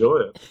I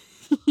enjoy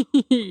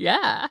it.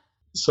 Yeah.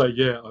 So,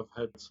 yeah, I've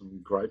had some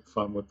great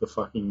fun with the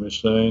fucking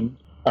machine.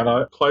 And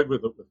I played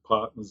with it with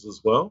partners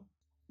as well.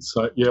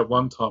 So, yeah,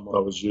 one time I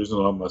was using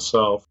it on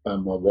myself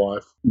and my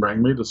wife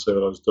rang me to see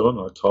what I was doing.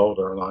 I told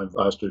her and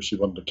I asked her if she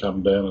wanted to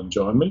come down and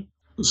join me.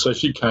 So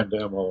she came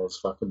down while I was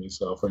fucking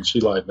myself and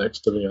she laid next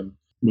to me and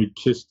we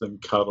kissed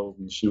and cuddled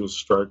and she was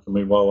stroking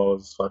me while I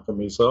was fucking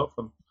myself.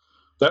 And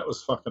that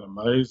was fucking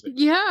amazing.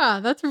 Yeah,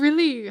 that's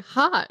really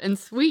hot and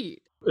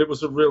sweet. It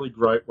was a really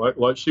great way.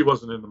 Like, she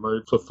wasn't in the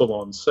mood for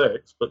full-on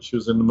sex, but she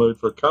was in the mood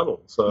for a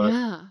cuddle. So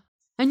Yeah.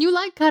 And you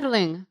like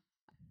cuddling.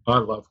 I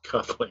love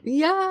cuddling.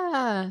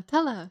 Yeah,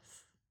 tell us.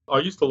 I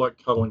used to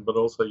like cuddling, but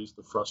also used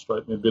to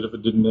frustrate me a bit if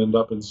it didn't end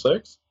up in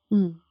sex.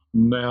 Mm.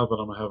 Now that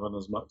I'm having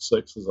as much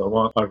sex as I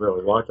want, I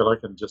really like it. I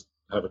can just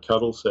have a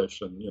cuddle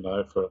session,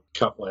 for a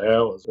couple of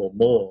hours or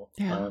more,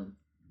 and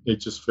it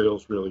just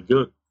feels really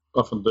good. I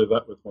often do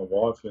that with my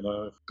wife,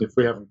 if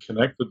we haven't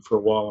connected for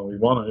a while and we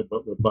want to,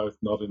 but we're both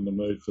not in the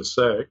mood for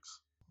sex,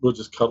 we'll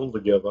just cuddle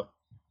together.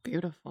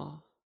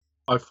 Beautiful.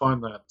 I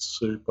find that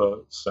super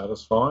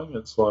satisfying.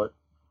 It's like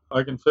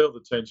I can feel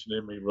the tension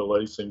in me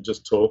releasing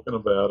just talking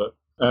about it,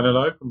 and it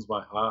opens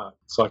my heart.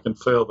 So I can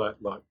feel that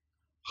like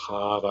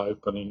heart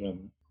opening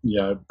and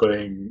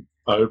being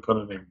open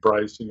and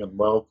embracing and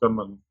welcome,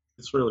 and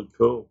it's really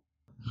cool.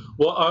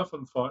 Well, I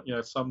often find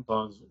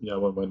sometimes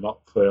when we're not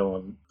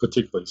feeling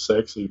particularly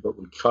sexy but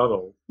we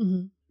cuddle,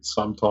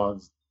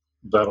 sometimes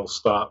that'll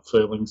start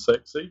feeling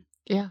sexy.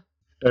 Yeah.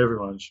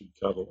 Everyone should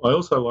cuddle. I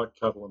also like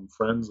cuddling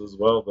friends as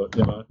well,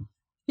 but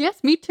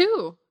Yes, me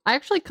too. I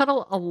actually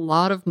cuddle a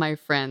lot of my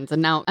friends,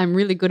 and now I'm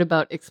really good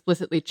about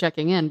explicitly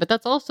checking in. But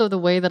that's also the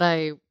way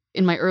that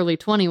in my early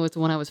 20s, was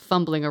when I was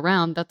fumbling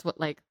around. That's what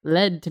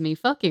led to me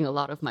fucking a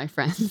lot of my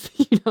friends,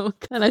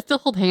 And I still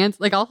hold hands.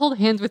 I'll hold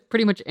hands with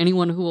pretty much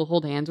anyone who will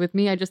hold hands with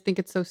me. I just think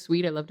it's so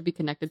sweet. I love to be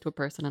connected to a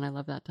person, and I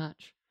love that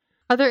touch.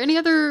 Are there any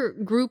other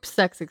group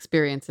sex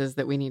experiences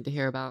that we need to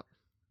hear about?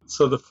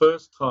 So the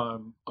first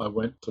time I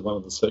went to one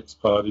of the sex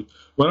parties,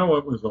 when I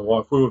went with my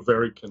wife, we were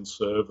very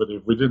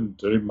conservative. We didn't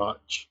do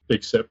much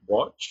except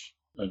watch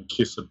and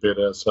kiss a bit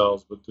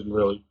ourselves, but didn't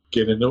really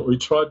get into it. We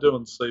tried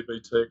doing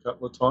CBT a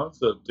couple of times,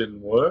 but it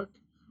didn't work.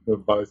 We're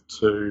both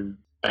too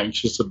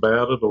anxious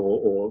about it,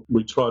 or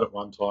we tried it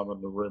one time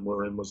and the room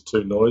we're in was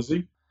too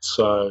noisy.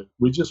 So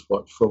we just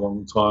watched for a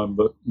long time.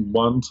 But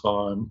one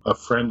time, a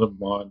friend of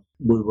mine,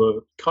 we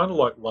were kind of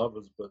like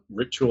lovers, but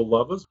ritual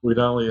lovers. We'd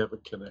only ever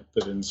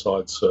connected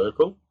inside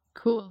circle.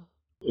 Cool.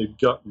 It'd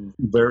gotten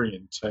very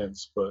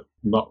intense, but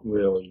not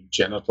really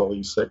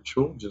genitally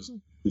sexual, just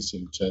this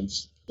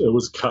intense. It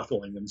was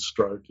cuddling and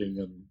stroking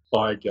and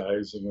eye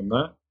gazing and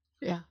that.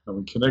 Yeah. And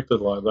we connected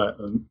like that.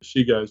 And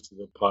she goes to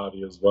the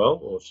party as well,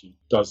 or she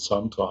does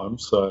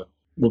sometimes. So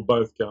we're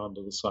both going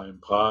to the same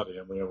party,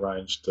 and we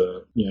arranged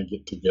to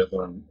get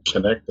together and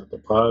connect at the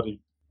party.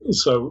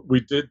 So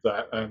we did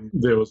that, and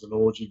there was an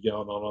orgy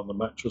going on the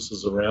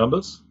mattresses around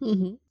us.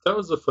 Mm-hmm. That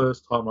was the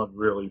first time I'd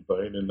really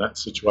been in that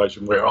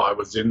situation where I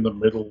was in the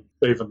middle,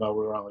 even though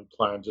we were only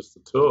playing just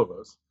the two of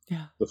us.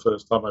 Yeah. The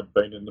first time I'd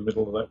been in the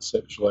middle of that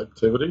sexual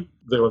activity.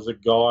 There was a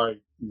guy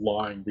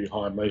lying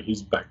behind me.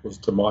 His back was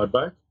to my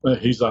back.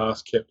 His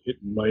ass kept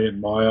hitting me in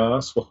my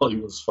ass while he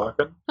was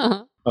fucking.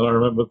 Uh-huh. And I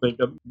remember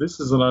thinking, this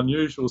is an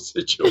unusual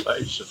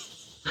situation.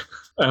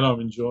 And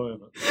I'm enjoying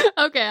it.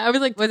 Okay, I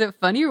was like, was it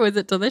funny or was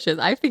it delicious?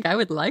 I think I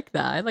would like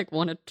that. I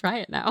want to try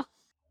it now.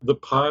 The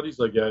parties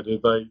I go to,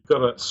 they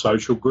got a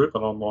social group,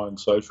 an online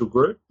social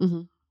group.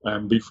 Mm-hmm.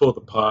 And before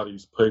the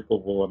parties,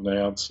 people will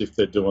announce if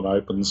they're doing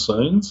open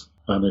scenes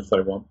and if they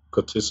want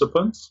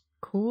participants.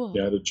 Cool.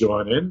 To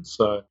join in.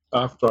 So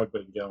after I'd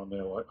been going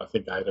there, I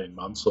think 18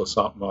 months or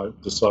something, I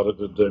decided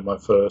to do my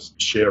first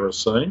share a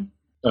scene.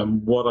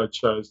 And what I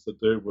chose to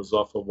do was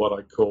offer what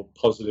I call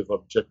positive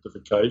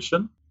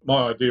objectification.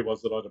 My idea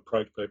was that I'd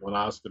approach people and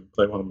ask them if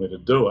they wanted me to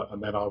do it,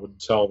 and then I would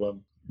tell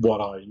them what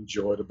I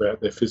enjoyed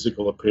about their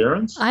physical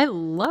appearance. I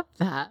love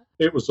that.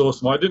 It was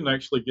awesome. I didn't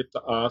actually get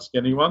to ask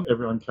anyone.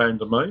 Everyone came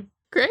to me.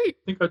 Great.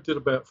 I think I did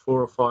about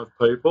 4 or 5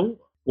 people.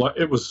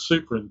 It was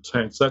super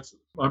intense.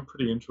 I'm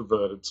pretty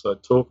introverted, so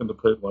talking to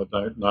people I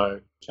don't know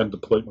can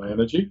deplete my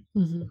energy.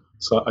 Mm-hmm.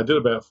 So I did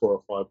about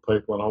 4 or 5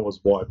 people, and I was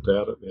wiped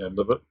out at the end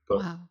of it. But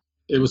wow.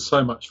 It was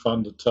so much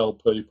fun to tell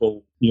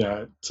people,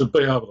 to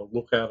be able to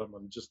look at them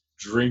and just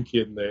drink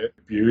in their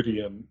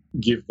beauty and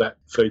feed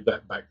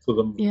that back to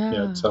them,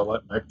 tell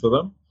that back to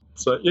them.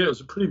 So, it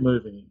was a pretty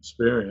moving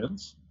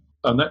experience.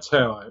 And that's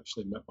how I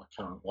actually met my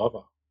current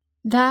lover.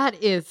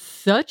 That is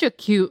such a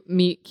cute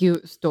meet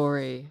cute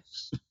story.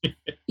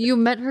 You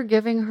met her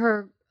giving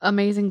her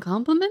amazing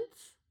compliments?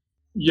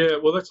 Yeah,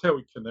 well, that's how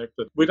we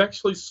connected. We'd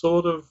actually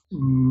sort of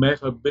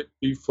met a bit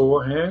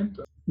beforehand.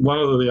 One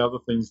of the other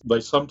things they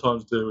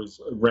sometimes do is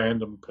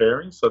random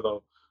pairing, so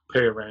they'll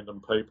pair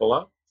random people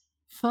up.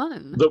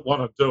 Fun. That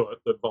want to do it,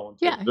 that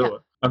volunteer to do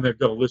it. And they've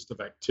got a list of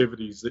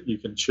activities that you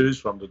can choose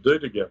from to do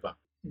together.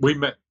 We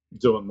met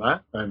doing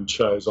that and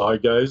chose eye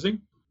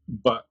gazing,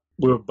 but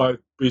we were both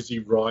busy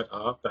right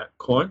at that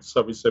point,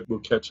 so we said we'll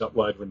catch up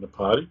later in the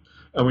party,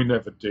 and we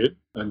never did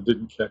and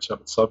didn't catch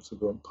up at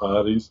subsequent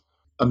parties.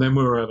 And then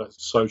we were at a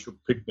social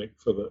picnic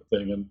for the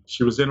thing, and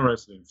she was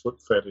interested in foot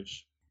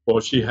fetish. Well,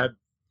 she had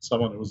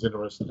someone who was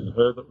interested in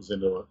her that was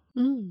into it,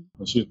 and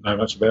she didn't know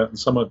much about it. And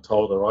someone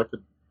told her I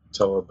could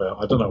tell her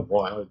about. I don't know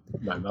why. I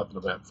know nothing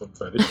about foot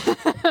fetish.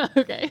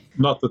 Okay.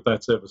 Not that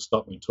that's ever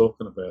stopped me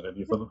talking about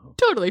anything.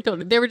 Totally.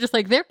 They were just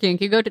like, they're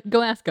kinky.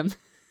 Go ask them.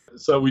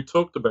 So we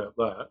talked about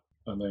that,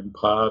 and then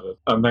parted,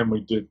 and then we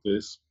did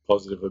this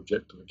positive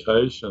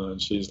objectification,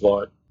 and she's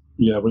like,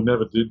 yeah, we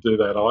never did do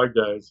that eye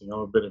gazing. I'm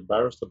a bit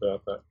embarrassed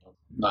about that.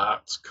 Nah,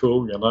 it's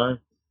cool, you know.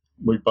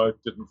 We both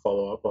didn't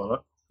follow up on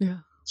it. Yeah.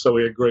 So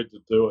we agreed to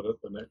do it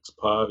at the next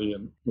party,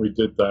 and we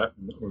did that,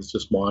 and it was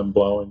just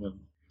mind-blowing, and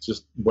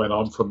just went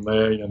on from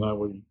there. You know,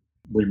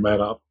 we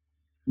met up,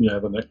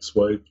 the next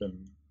week,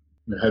 and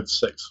we had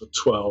sex for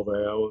 12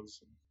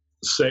 hours.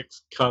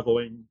 Sex,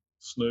 cuddling,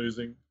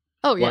 snoozing,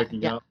 Oh, yeah.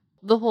 waking up.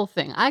 The whole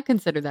thing. I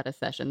consider that a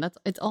session.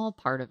 It's all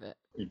part of it.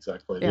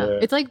 Exactly, Yeah. yeah.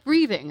 It's like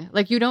breathing.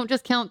 Like, you don't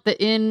just count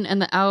the in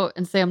and the out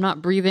and say, I'm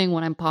not breathing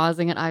when I'm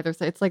pausing at either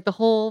side. It's like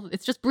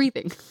it's just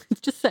breathing.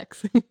 It's just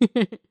sex.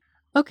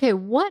 Okay,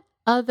 what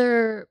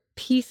other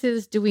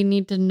pieces do we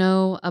need to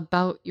know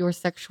about your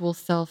sexual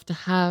self to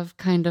have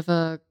kind of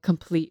a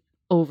complete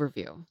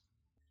overview?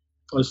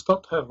 I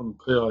stopped having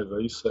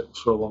PIV sex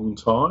for a long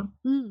time.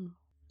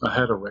 I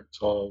had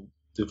erectile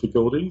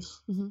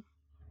difficulties, and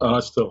I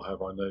still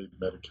have. I need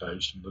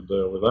medication to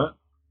deal with that.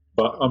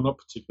 But I'm not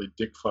particularly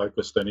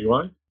dick-focused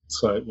anyway.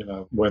 So,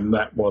 when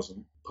that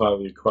wasn't part of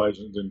the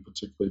equation, it didn't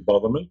particularly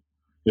bother me.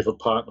 If a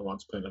partner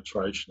wants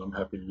penetration, I'm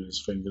happy to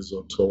use fingers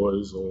or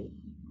toys or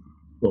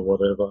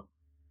whatever.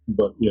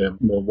 But, yeah,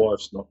 my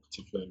wife's not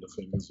particularly into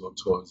fingers or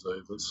toys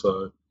either.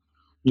 So,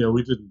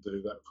 we didn't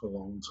do that for a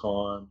long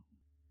time.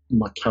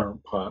 My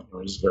current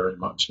partner is very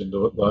much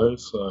into it, though,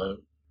 so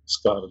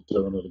started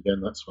doing it again.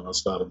 That's when I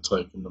started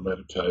taking the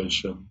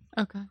medication.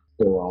 Okay.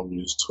 Or I'll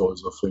use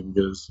toys or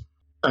fingers.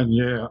 And,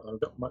 yeah, I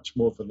got much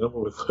more vanilla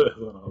with her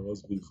than I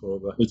was before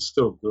that. It's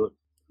still good.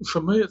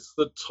 For me, it's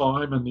the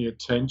time and the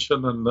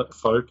attention and the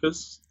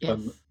focus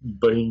and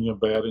being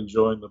about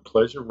enjoying the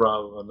pleasure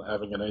rather than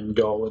having an end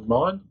goal in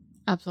mind.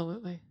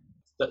 Absolutely.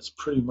 That's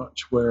pretty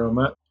much where I'm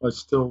at. I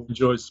still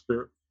enjoy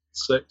spirit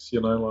sex,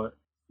 like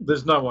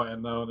there's no way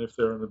of knowing if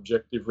they're an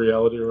objective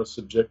reality or a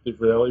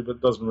subjective reality, but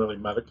it doesn't really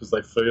matter because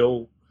they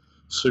feel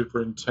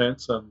super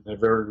intense and they're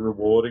very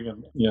rewarding,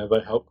 and they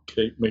help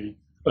keep me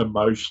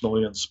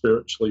emotionally and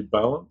spiritually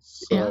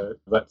balanced. So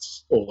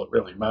that's all that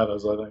really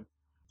matters. I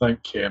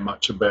don't care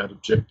much about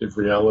objective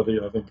reality.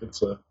 I think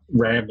it's a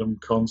random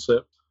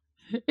concept.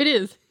 It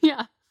is,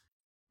 yeah.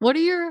 What are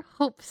your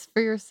hopes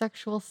for your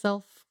sexual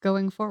self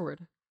going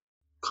forward?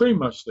 Pretty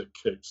much that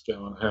keeps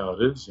going how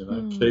it is,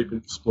 keep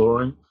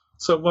exploring.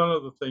 So one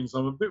of the things,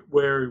 I'm a bit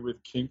wary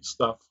with kink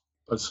stuff.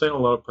 I've seen a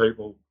lot of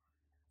people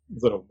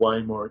that are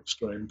way more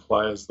extreme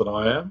players than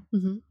I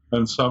am.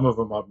 And some of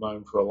them I've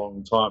known for a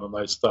long time, and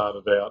they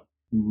started out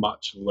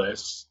much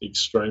less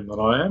extreme than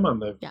I am,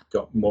 and they've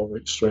got more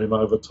extreme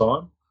over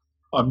time.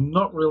 I'm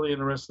not really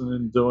interested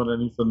in doing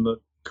anything that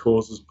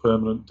causes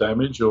permanent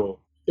damage, or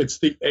it's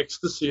the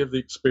ecstasy of the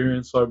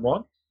experience I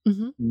want,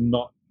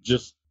 not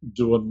just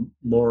doing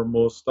more and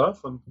more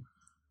stuff. And,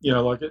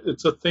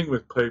 it's a thing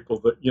with people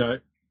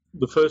that,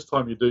 the first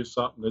time you do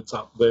something, it's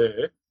up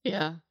there.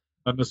 Yeah.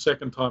 And the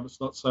second time, it's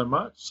not so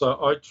much.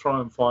 So I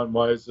try and find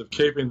ways of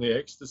keeping the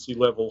ecstasy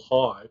level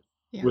high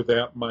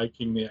without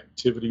making the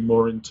activity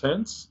more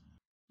intense.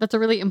 That's a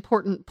really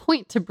important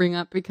point to bring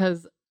up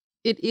because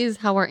it is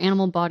how our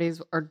animal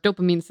bodies, our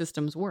dopamine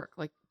systems work.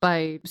 Like,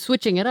 by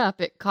switching it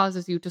up, it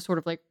causes you to sort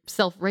of like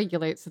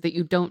self-regulate so that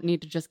you don't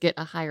need to just get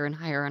a higher and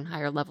higher and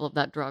higher level of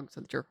that drug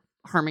so that you're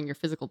harming your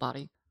physical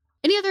body.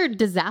 Any other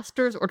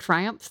disasters or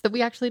triumphs that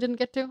we actually didn't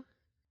get to?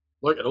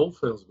 Like, it all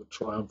feels a bit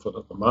triumphant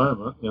at the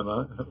moment,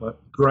 like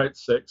great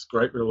sex,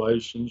 great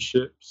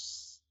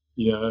relationships,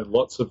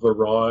 lots of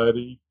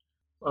variety.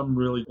 I'm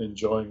really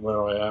enjoying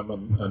where I am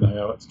and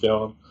how it's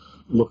going.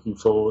 Looking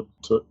forward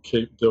to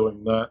keep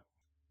doing that.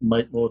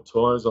 Make more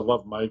toys. I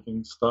love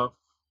making stuff.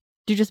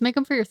 Do you just make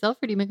them for yourself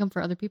or do you make them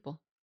for other people?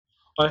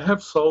 I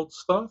have sold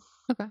stuff.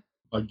 Okay.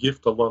 I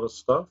gift a lot of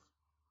stuff.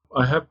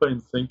 I have been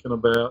thinking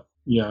about,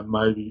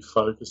 maybe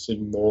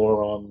focusing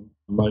more on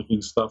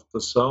making stuff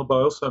to sell, but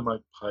I also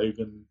make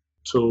pagan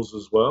tools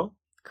as well.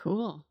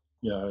 Cool.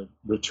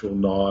 Ritual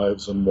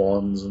knives and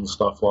wands and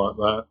stuff like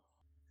that.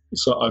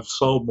 So I've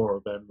sold more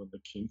of them than the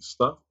kink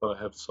stuff, but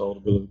I have sold a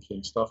bit of the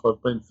kink stuff.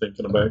 I've been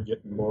thinking about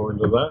getting more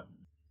into that.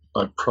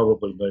 I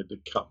probably need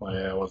to cut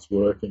my hours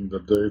working to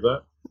do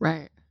that.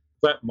 Right.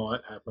 That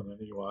might happen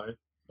anyway.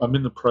 I'm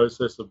in the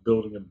process of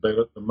building a bed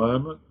at the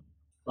moment.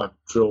 I've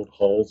drilled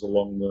holes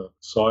along the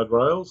side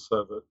rails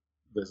so that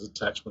there's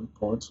attachment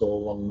points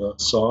all along the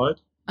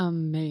side.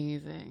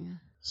 Amazing.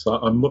 So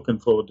I'm looking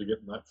forward to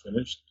getting that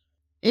finished.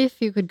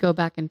 If you could go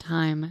back in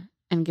time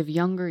and give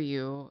younger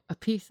you a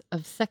piece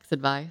of sex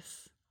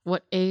advice,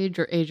 what age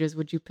or ages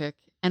would you pick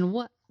and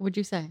what would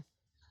you say?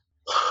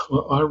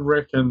 Well, I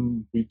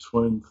reckon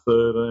between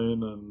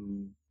 13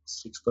 and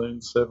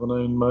 16,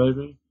 17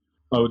 maybe.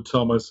 I would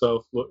tell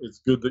myself, look, it's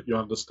good that you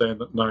understand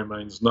that no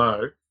means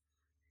no,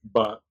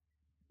 but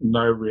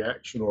no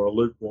reaction or a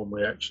lukewarm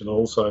reaction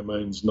also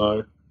means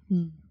no.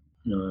 Mm.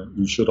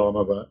 You should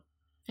honour that.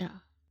 Yeah.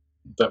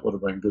 That would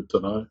have been good to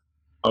know.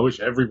 I wish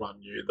everyone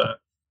knew that.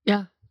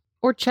 Yeah.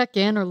 Or check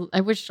in, or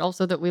I wish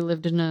also that we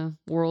lived in a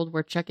world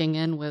where checking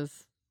in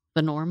was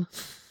the norm.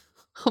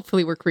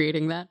 Hopefully we're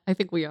creating that. I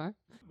think we are.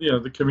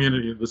 The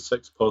community, the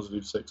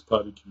sex-positive sex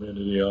party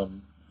community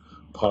I'm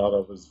part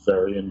of is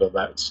very into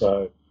that.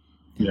 So,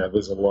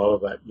 there's a lot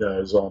of that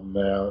goes on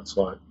now. It's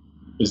like,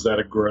 is that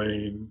a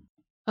green?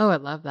 Oh, I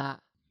love that.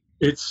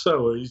 It's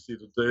so easy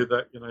to do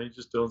that. You're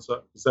just doing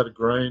something. Is that a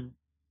green?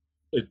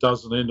 It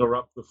doesn't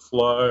interrupt the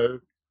flow.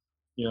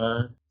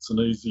 It's an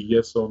easy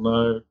yes or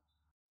no.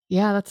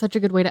 Yeah, that's such a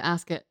good way to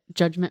ask it.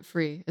 Judgment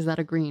free. Is that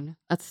a green?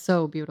 That's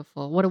so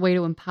beautiful. What a way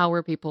to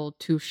empower people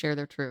to share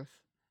their truth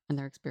and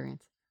their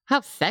experience. How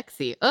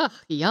sexy. Ugh,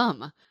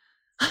 yum.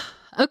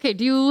 Okay,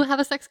 do you have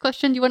a sex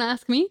question you want to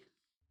ask me?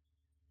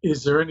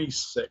 Is there any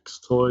sex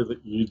toy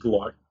that you'd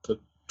like to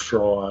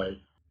try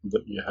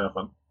that you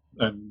haven't?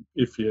 And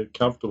if you're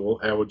comfortable,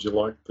 how would you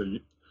like to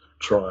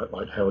try it?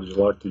 Like, how would you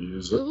like to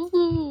use it?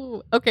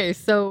 Ooh. Okay,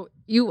 so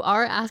you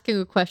are asking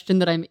a question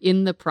that I'm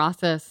in the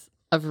process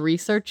of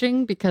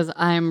researching because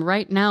I'm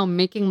right now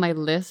making my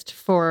list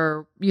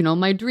for,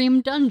 my dream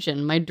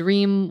dungeon, my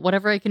dream,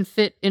 whatever I can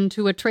fit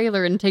into a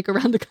trailer and take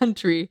around the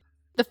country.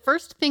 The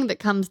first thing that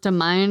comes to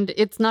mind,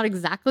 it's not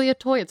exactly a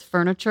toy, it's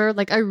furniture.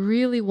 Like, I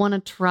really want to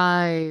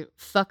try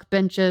fuck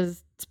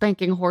benches,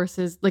 spanking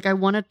horses. Like, I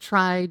want to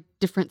try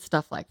different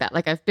stuff like that.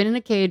 Like, I've been in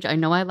a cage. I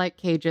know I like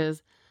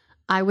cages.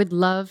 I would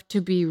love to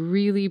be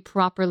really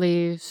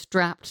properly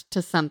strapped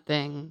to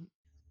something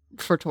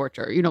for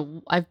torture.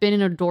 I've been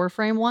in a door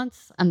frame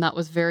once, and that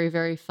was very,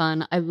 very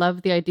fun. I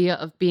love the idea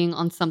of being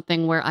on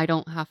something where I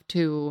don't have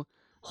to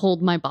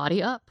hold my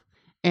body up.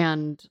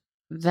 And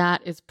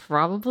that is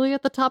probably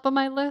at the top of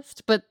my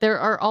list. But there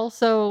are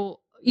also,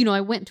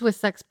 I went to a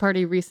sex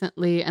party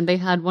recently, and they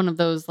had one of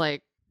those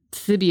like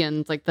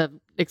Sibians, like the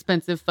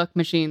expensive fuck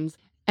machines.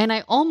 And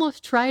I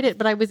almost tried it,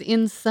 but I was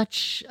in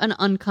such an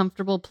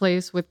uncomfortable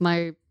place with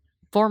my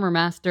former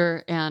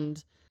master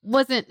and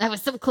I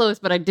was so close,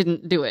 but I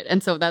didn't do it.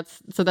 And so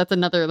that's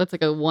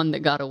like a one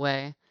that got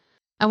away.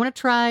 I want to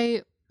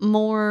try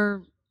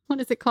more. What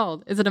is it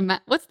called? Is it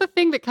what's the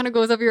thing that kind of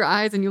goes over your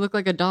eyes and you look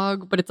like a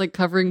dog, but it's like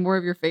covering more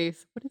of your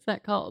face? What is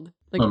that called?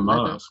 Like a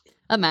mask.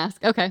 A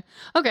mask. Okay.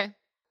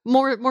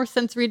 More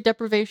sensory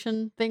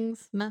deprivation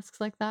things,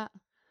 masks like that.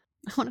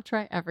 I want to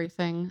try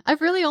everything. I've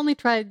really only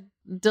tried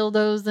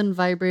dildos and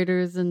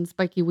vibrators and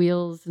spiky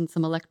wheels and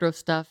some electro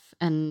stuff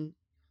and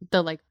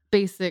the like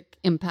basic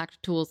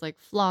impact tools like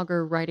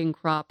flogger, riding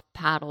crop,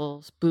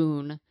 paddle,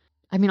 spoon.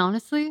 I mean,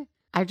 honestly,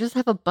 I just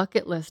have a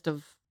bucket list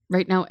of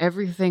right now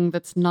everything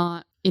that's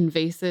not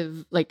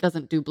invasive, like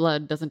doesn't do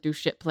blood, doesn't do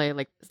shit play,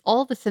 like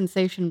all the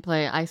sensation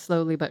play I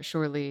slowly but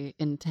surely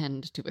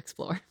intend to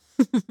explore.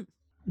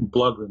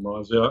 Blood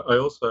reminds me. I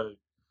also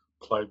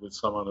played with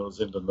someone who was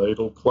into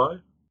needle play.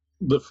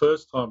 The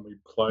first time we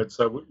played,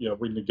 so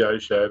we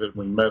negotiated.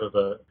 We met at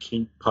a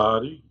kink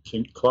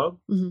club,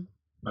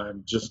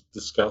 and just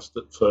discussed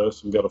it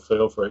first and got a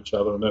feel for each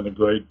other, and then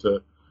agreed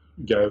to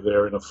go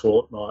there in a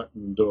fortnight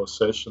and do a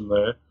session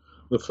there.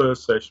 The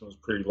first session was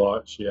pretty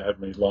light. She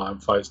had me lying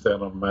face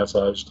down on a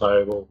massage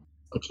table.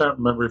 I can't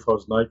remember if I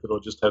was naked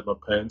or just had my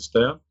pants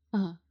down,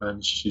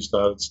 and she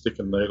started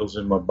sticking needles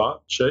in my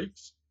butt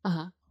cheeks.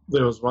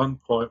 There was one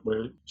point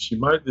where she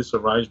made this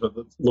arrangement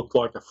that looked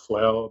like a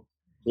flower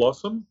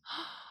blossom,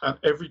 and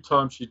every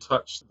time she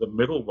touched the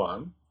middle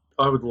one,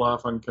 I would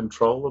laugh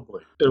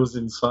uncontrollably. It was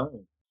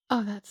insane.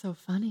 Oh, that's so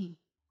funny.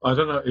 I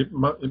don't know, it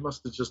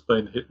must have just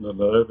been hitting a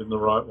nerve in the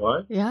right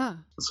way. Yeah.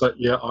 So,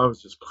 I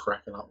was just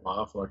cracking up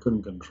laughing. I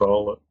couldn't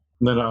control it.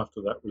 And then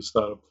after that, we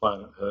started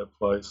playing at her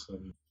place,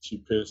 and she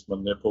pierced my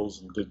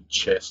nipples and did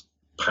chest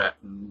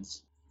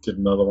patterns. Did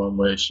another one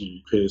where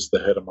she pierced the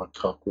head of my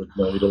cock with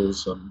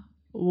needles and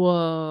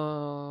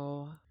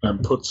whoa.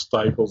 And put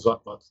staples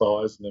up my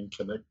thighs and then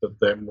connected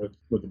them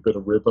with a bit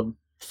of ribbon.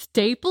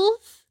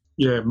 Staples?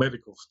 Yeah,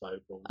 medical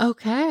staples.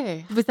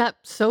 Okay. Was that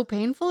so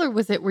painful, or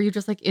were you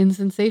just like in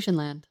sensation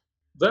land?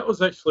 That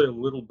was actually a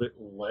little bit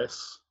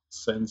less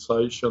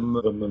sensation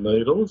than the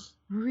needles.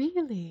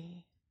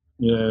 Really?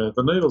 Yeah,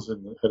 the needles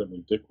in the head of my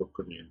dick were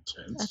pretty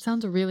intense. That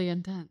sounds really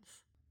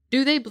intense.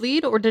 Do they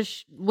bleed, or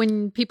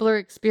when people are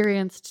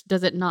experienced,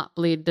 does it not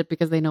bleed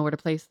because they know where to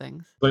place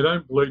things? They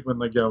don't bleed when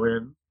they go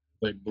in.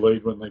 They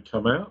bleed when they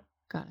come out.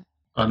 Got it.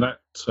 And that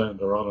turned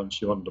her on, and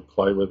she wanted to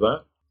play with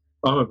that.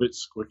 I'm a bit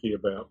squicky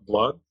about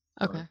blood.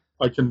 Okay.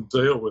 I can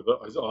deal with it.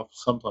 I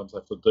sometimes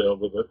have to deal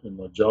with it in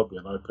my job.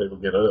 People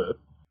get hurt.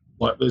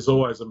 Like, there's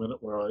always a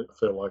minute where I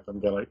feel like I'm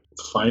going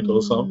to faint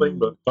or something,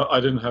 but I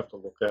didn't have to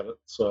look at it.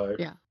 So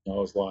I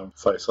was lying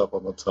face up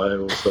on the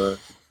table. So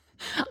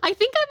I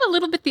think I'm a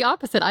little bit the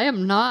opposite. I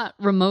am not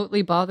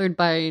remotely bothered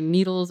by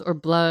needles or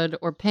blood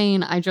or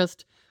pain.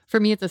 For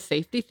me, it's a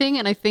safety thing.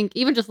 And I think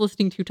even just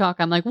listening to you talk,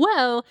 I'm like,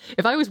 well,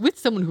 if I was with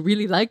someone who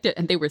really liked it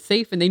and they were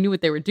safe and they knew what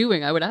they were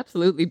doing, I would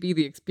absolutely be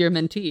the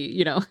experimentee,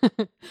 you know?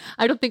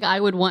 I don't think I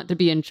would want to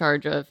be in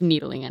charge of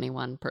needling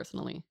anyone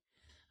personally.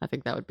 I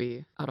think that would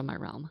be out of my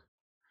realm.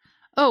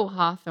 Oh,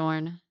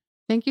 Hawthorn,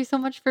 thank you so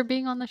much for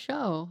being on the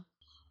show.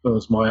 It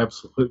was my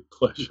absolute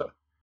pleasure.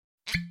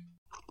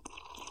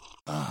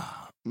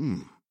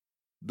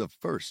 The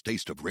first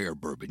taste of rare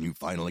bourbon you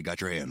finally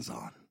got your hands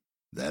on.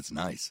 That's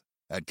nice.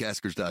 At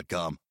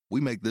Caskers.com,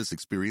 we make this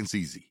experience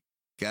easy.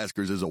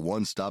 Caskers is a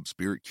one-stop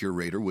spirit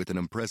curator with an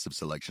impressive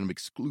selection of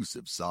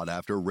exclusive,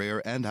 sought-after,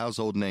 rare, and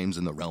household names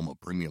in the realm of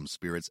premium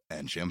spirits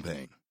and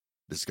champagne.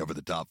 Discover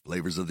the top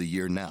flavors of the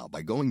year now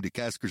by going to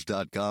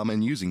Caskers.com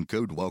and using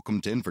code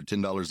WELCOME10 for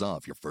 $10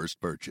 off your first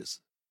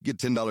purchase. Get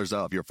 $10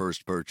 off your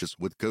first purchase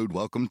with code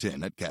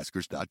WELCOME10 at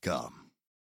Caskers.com.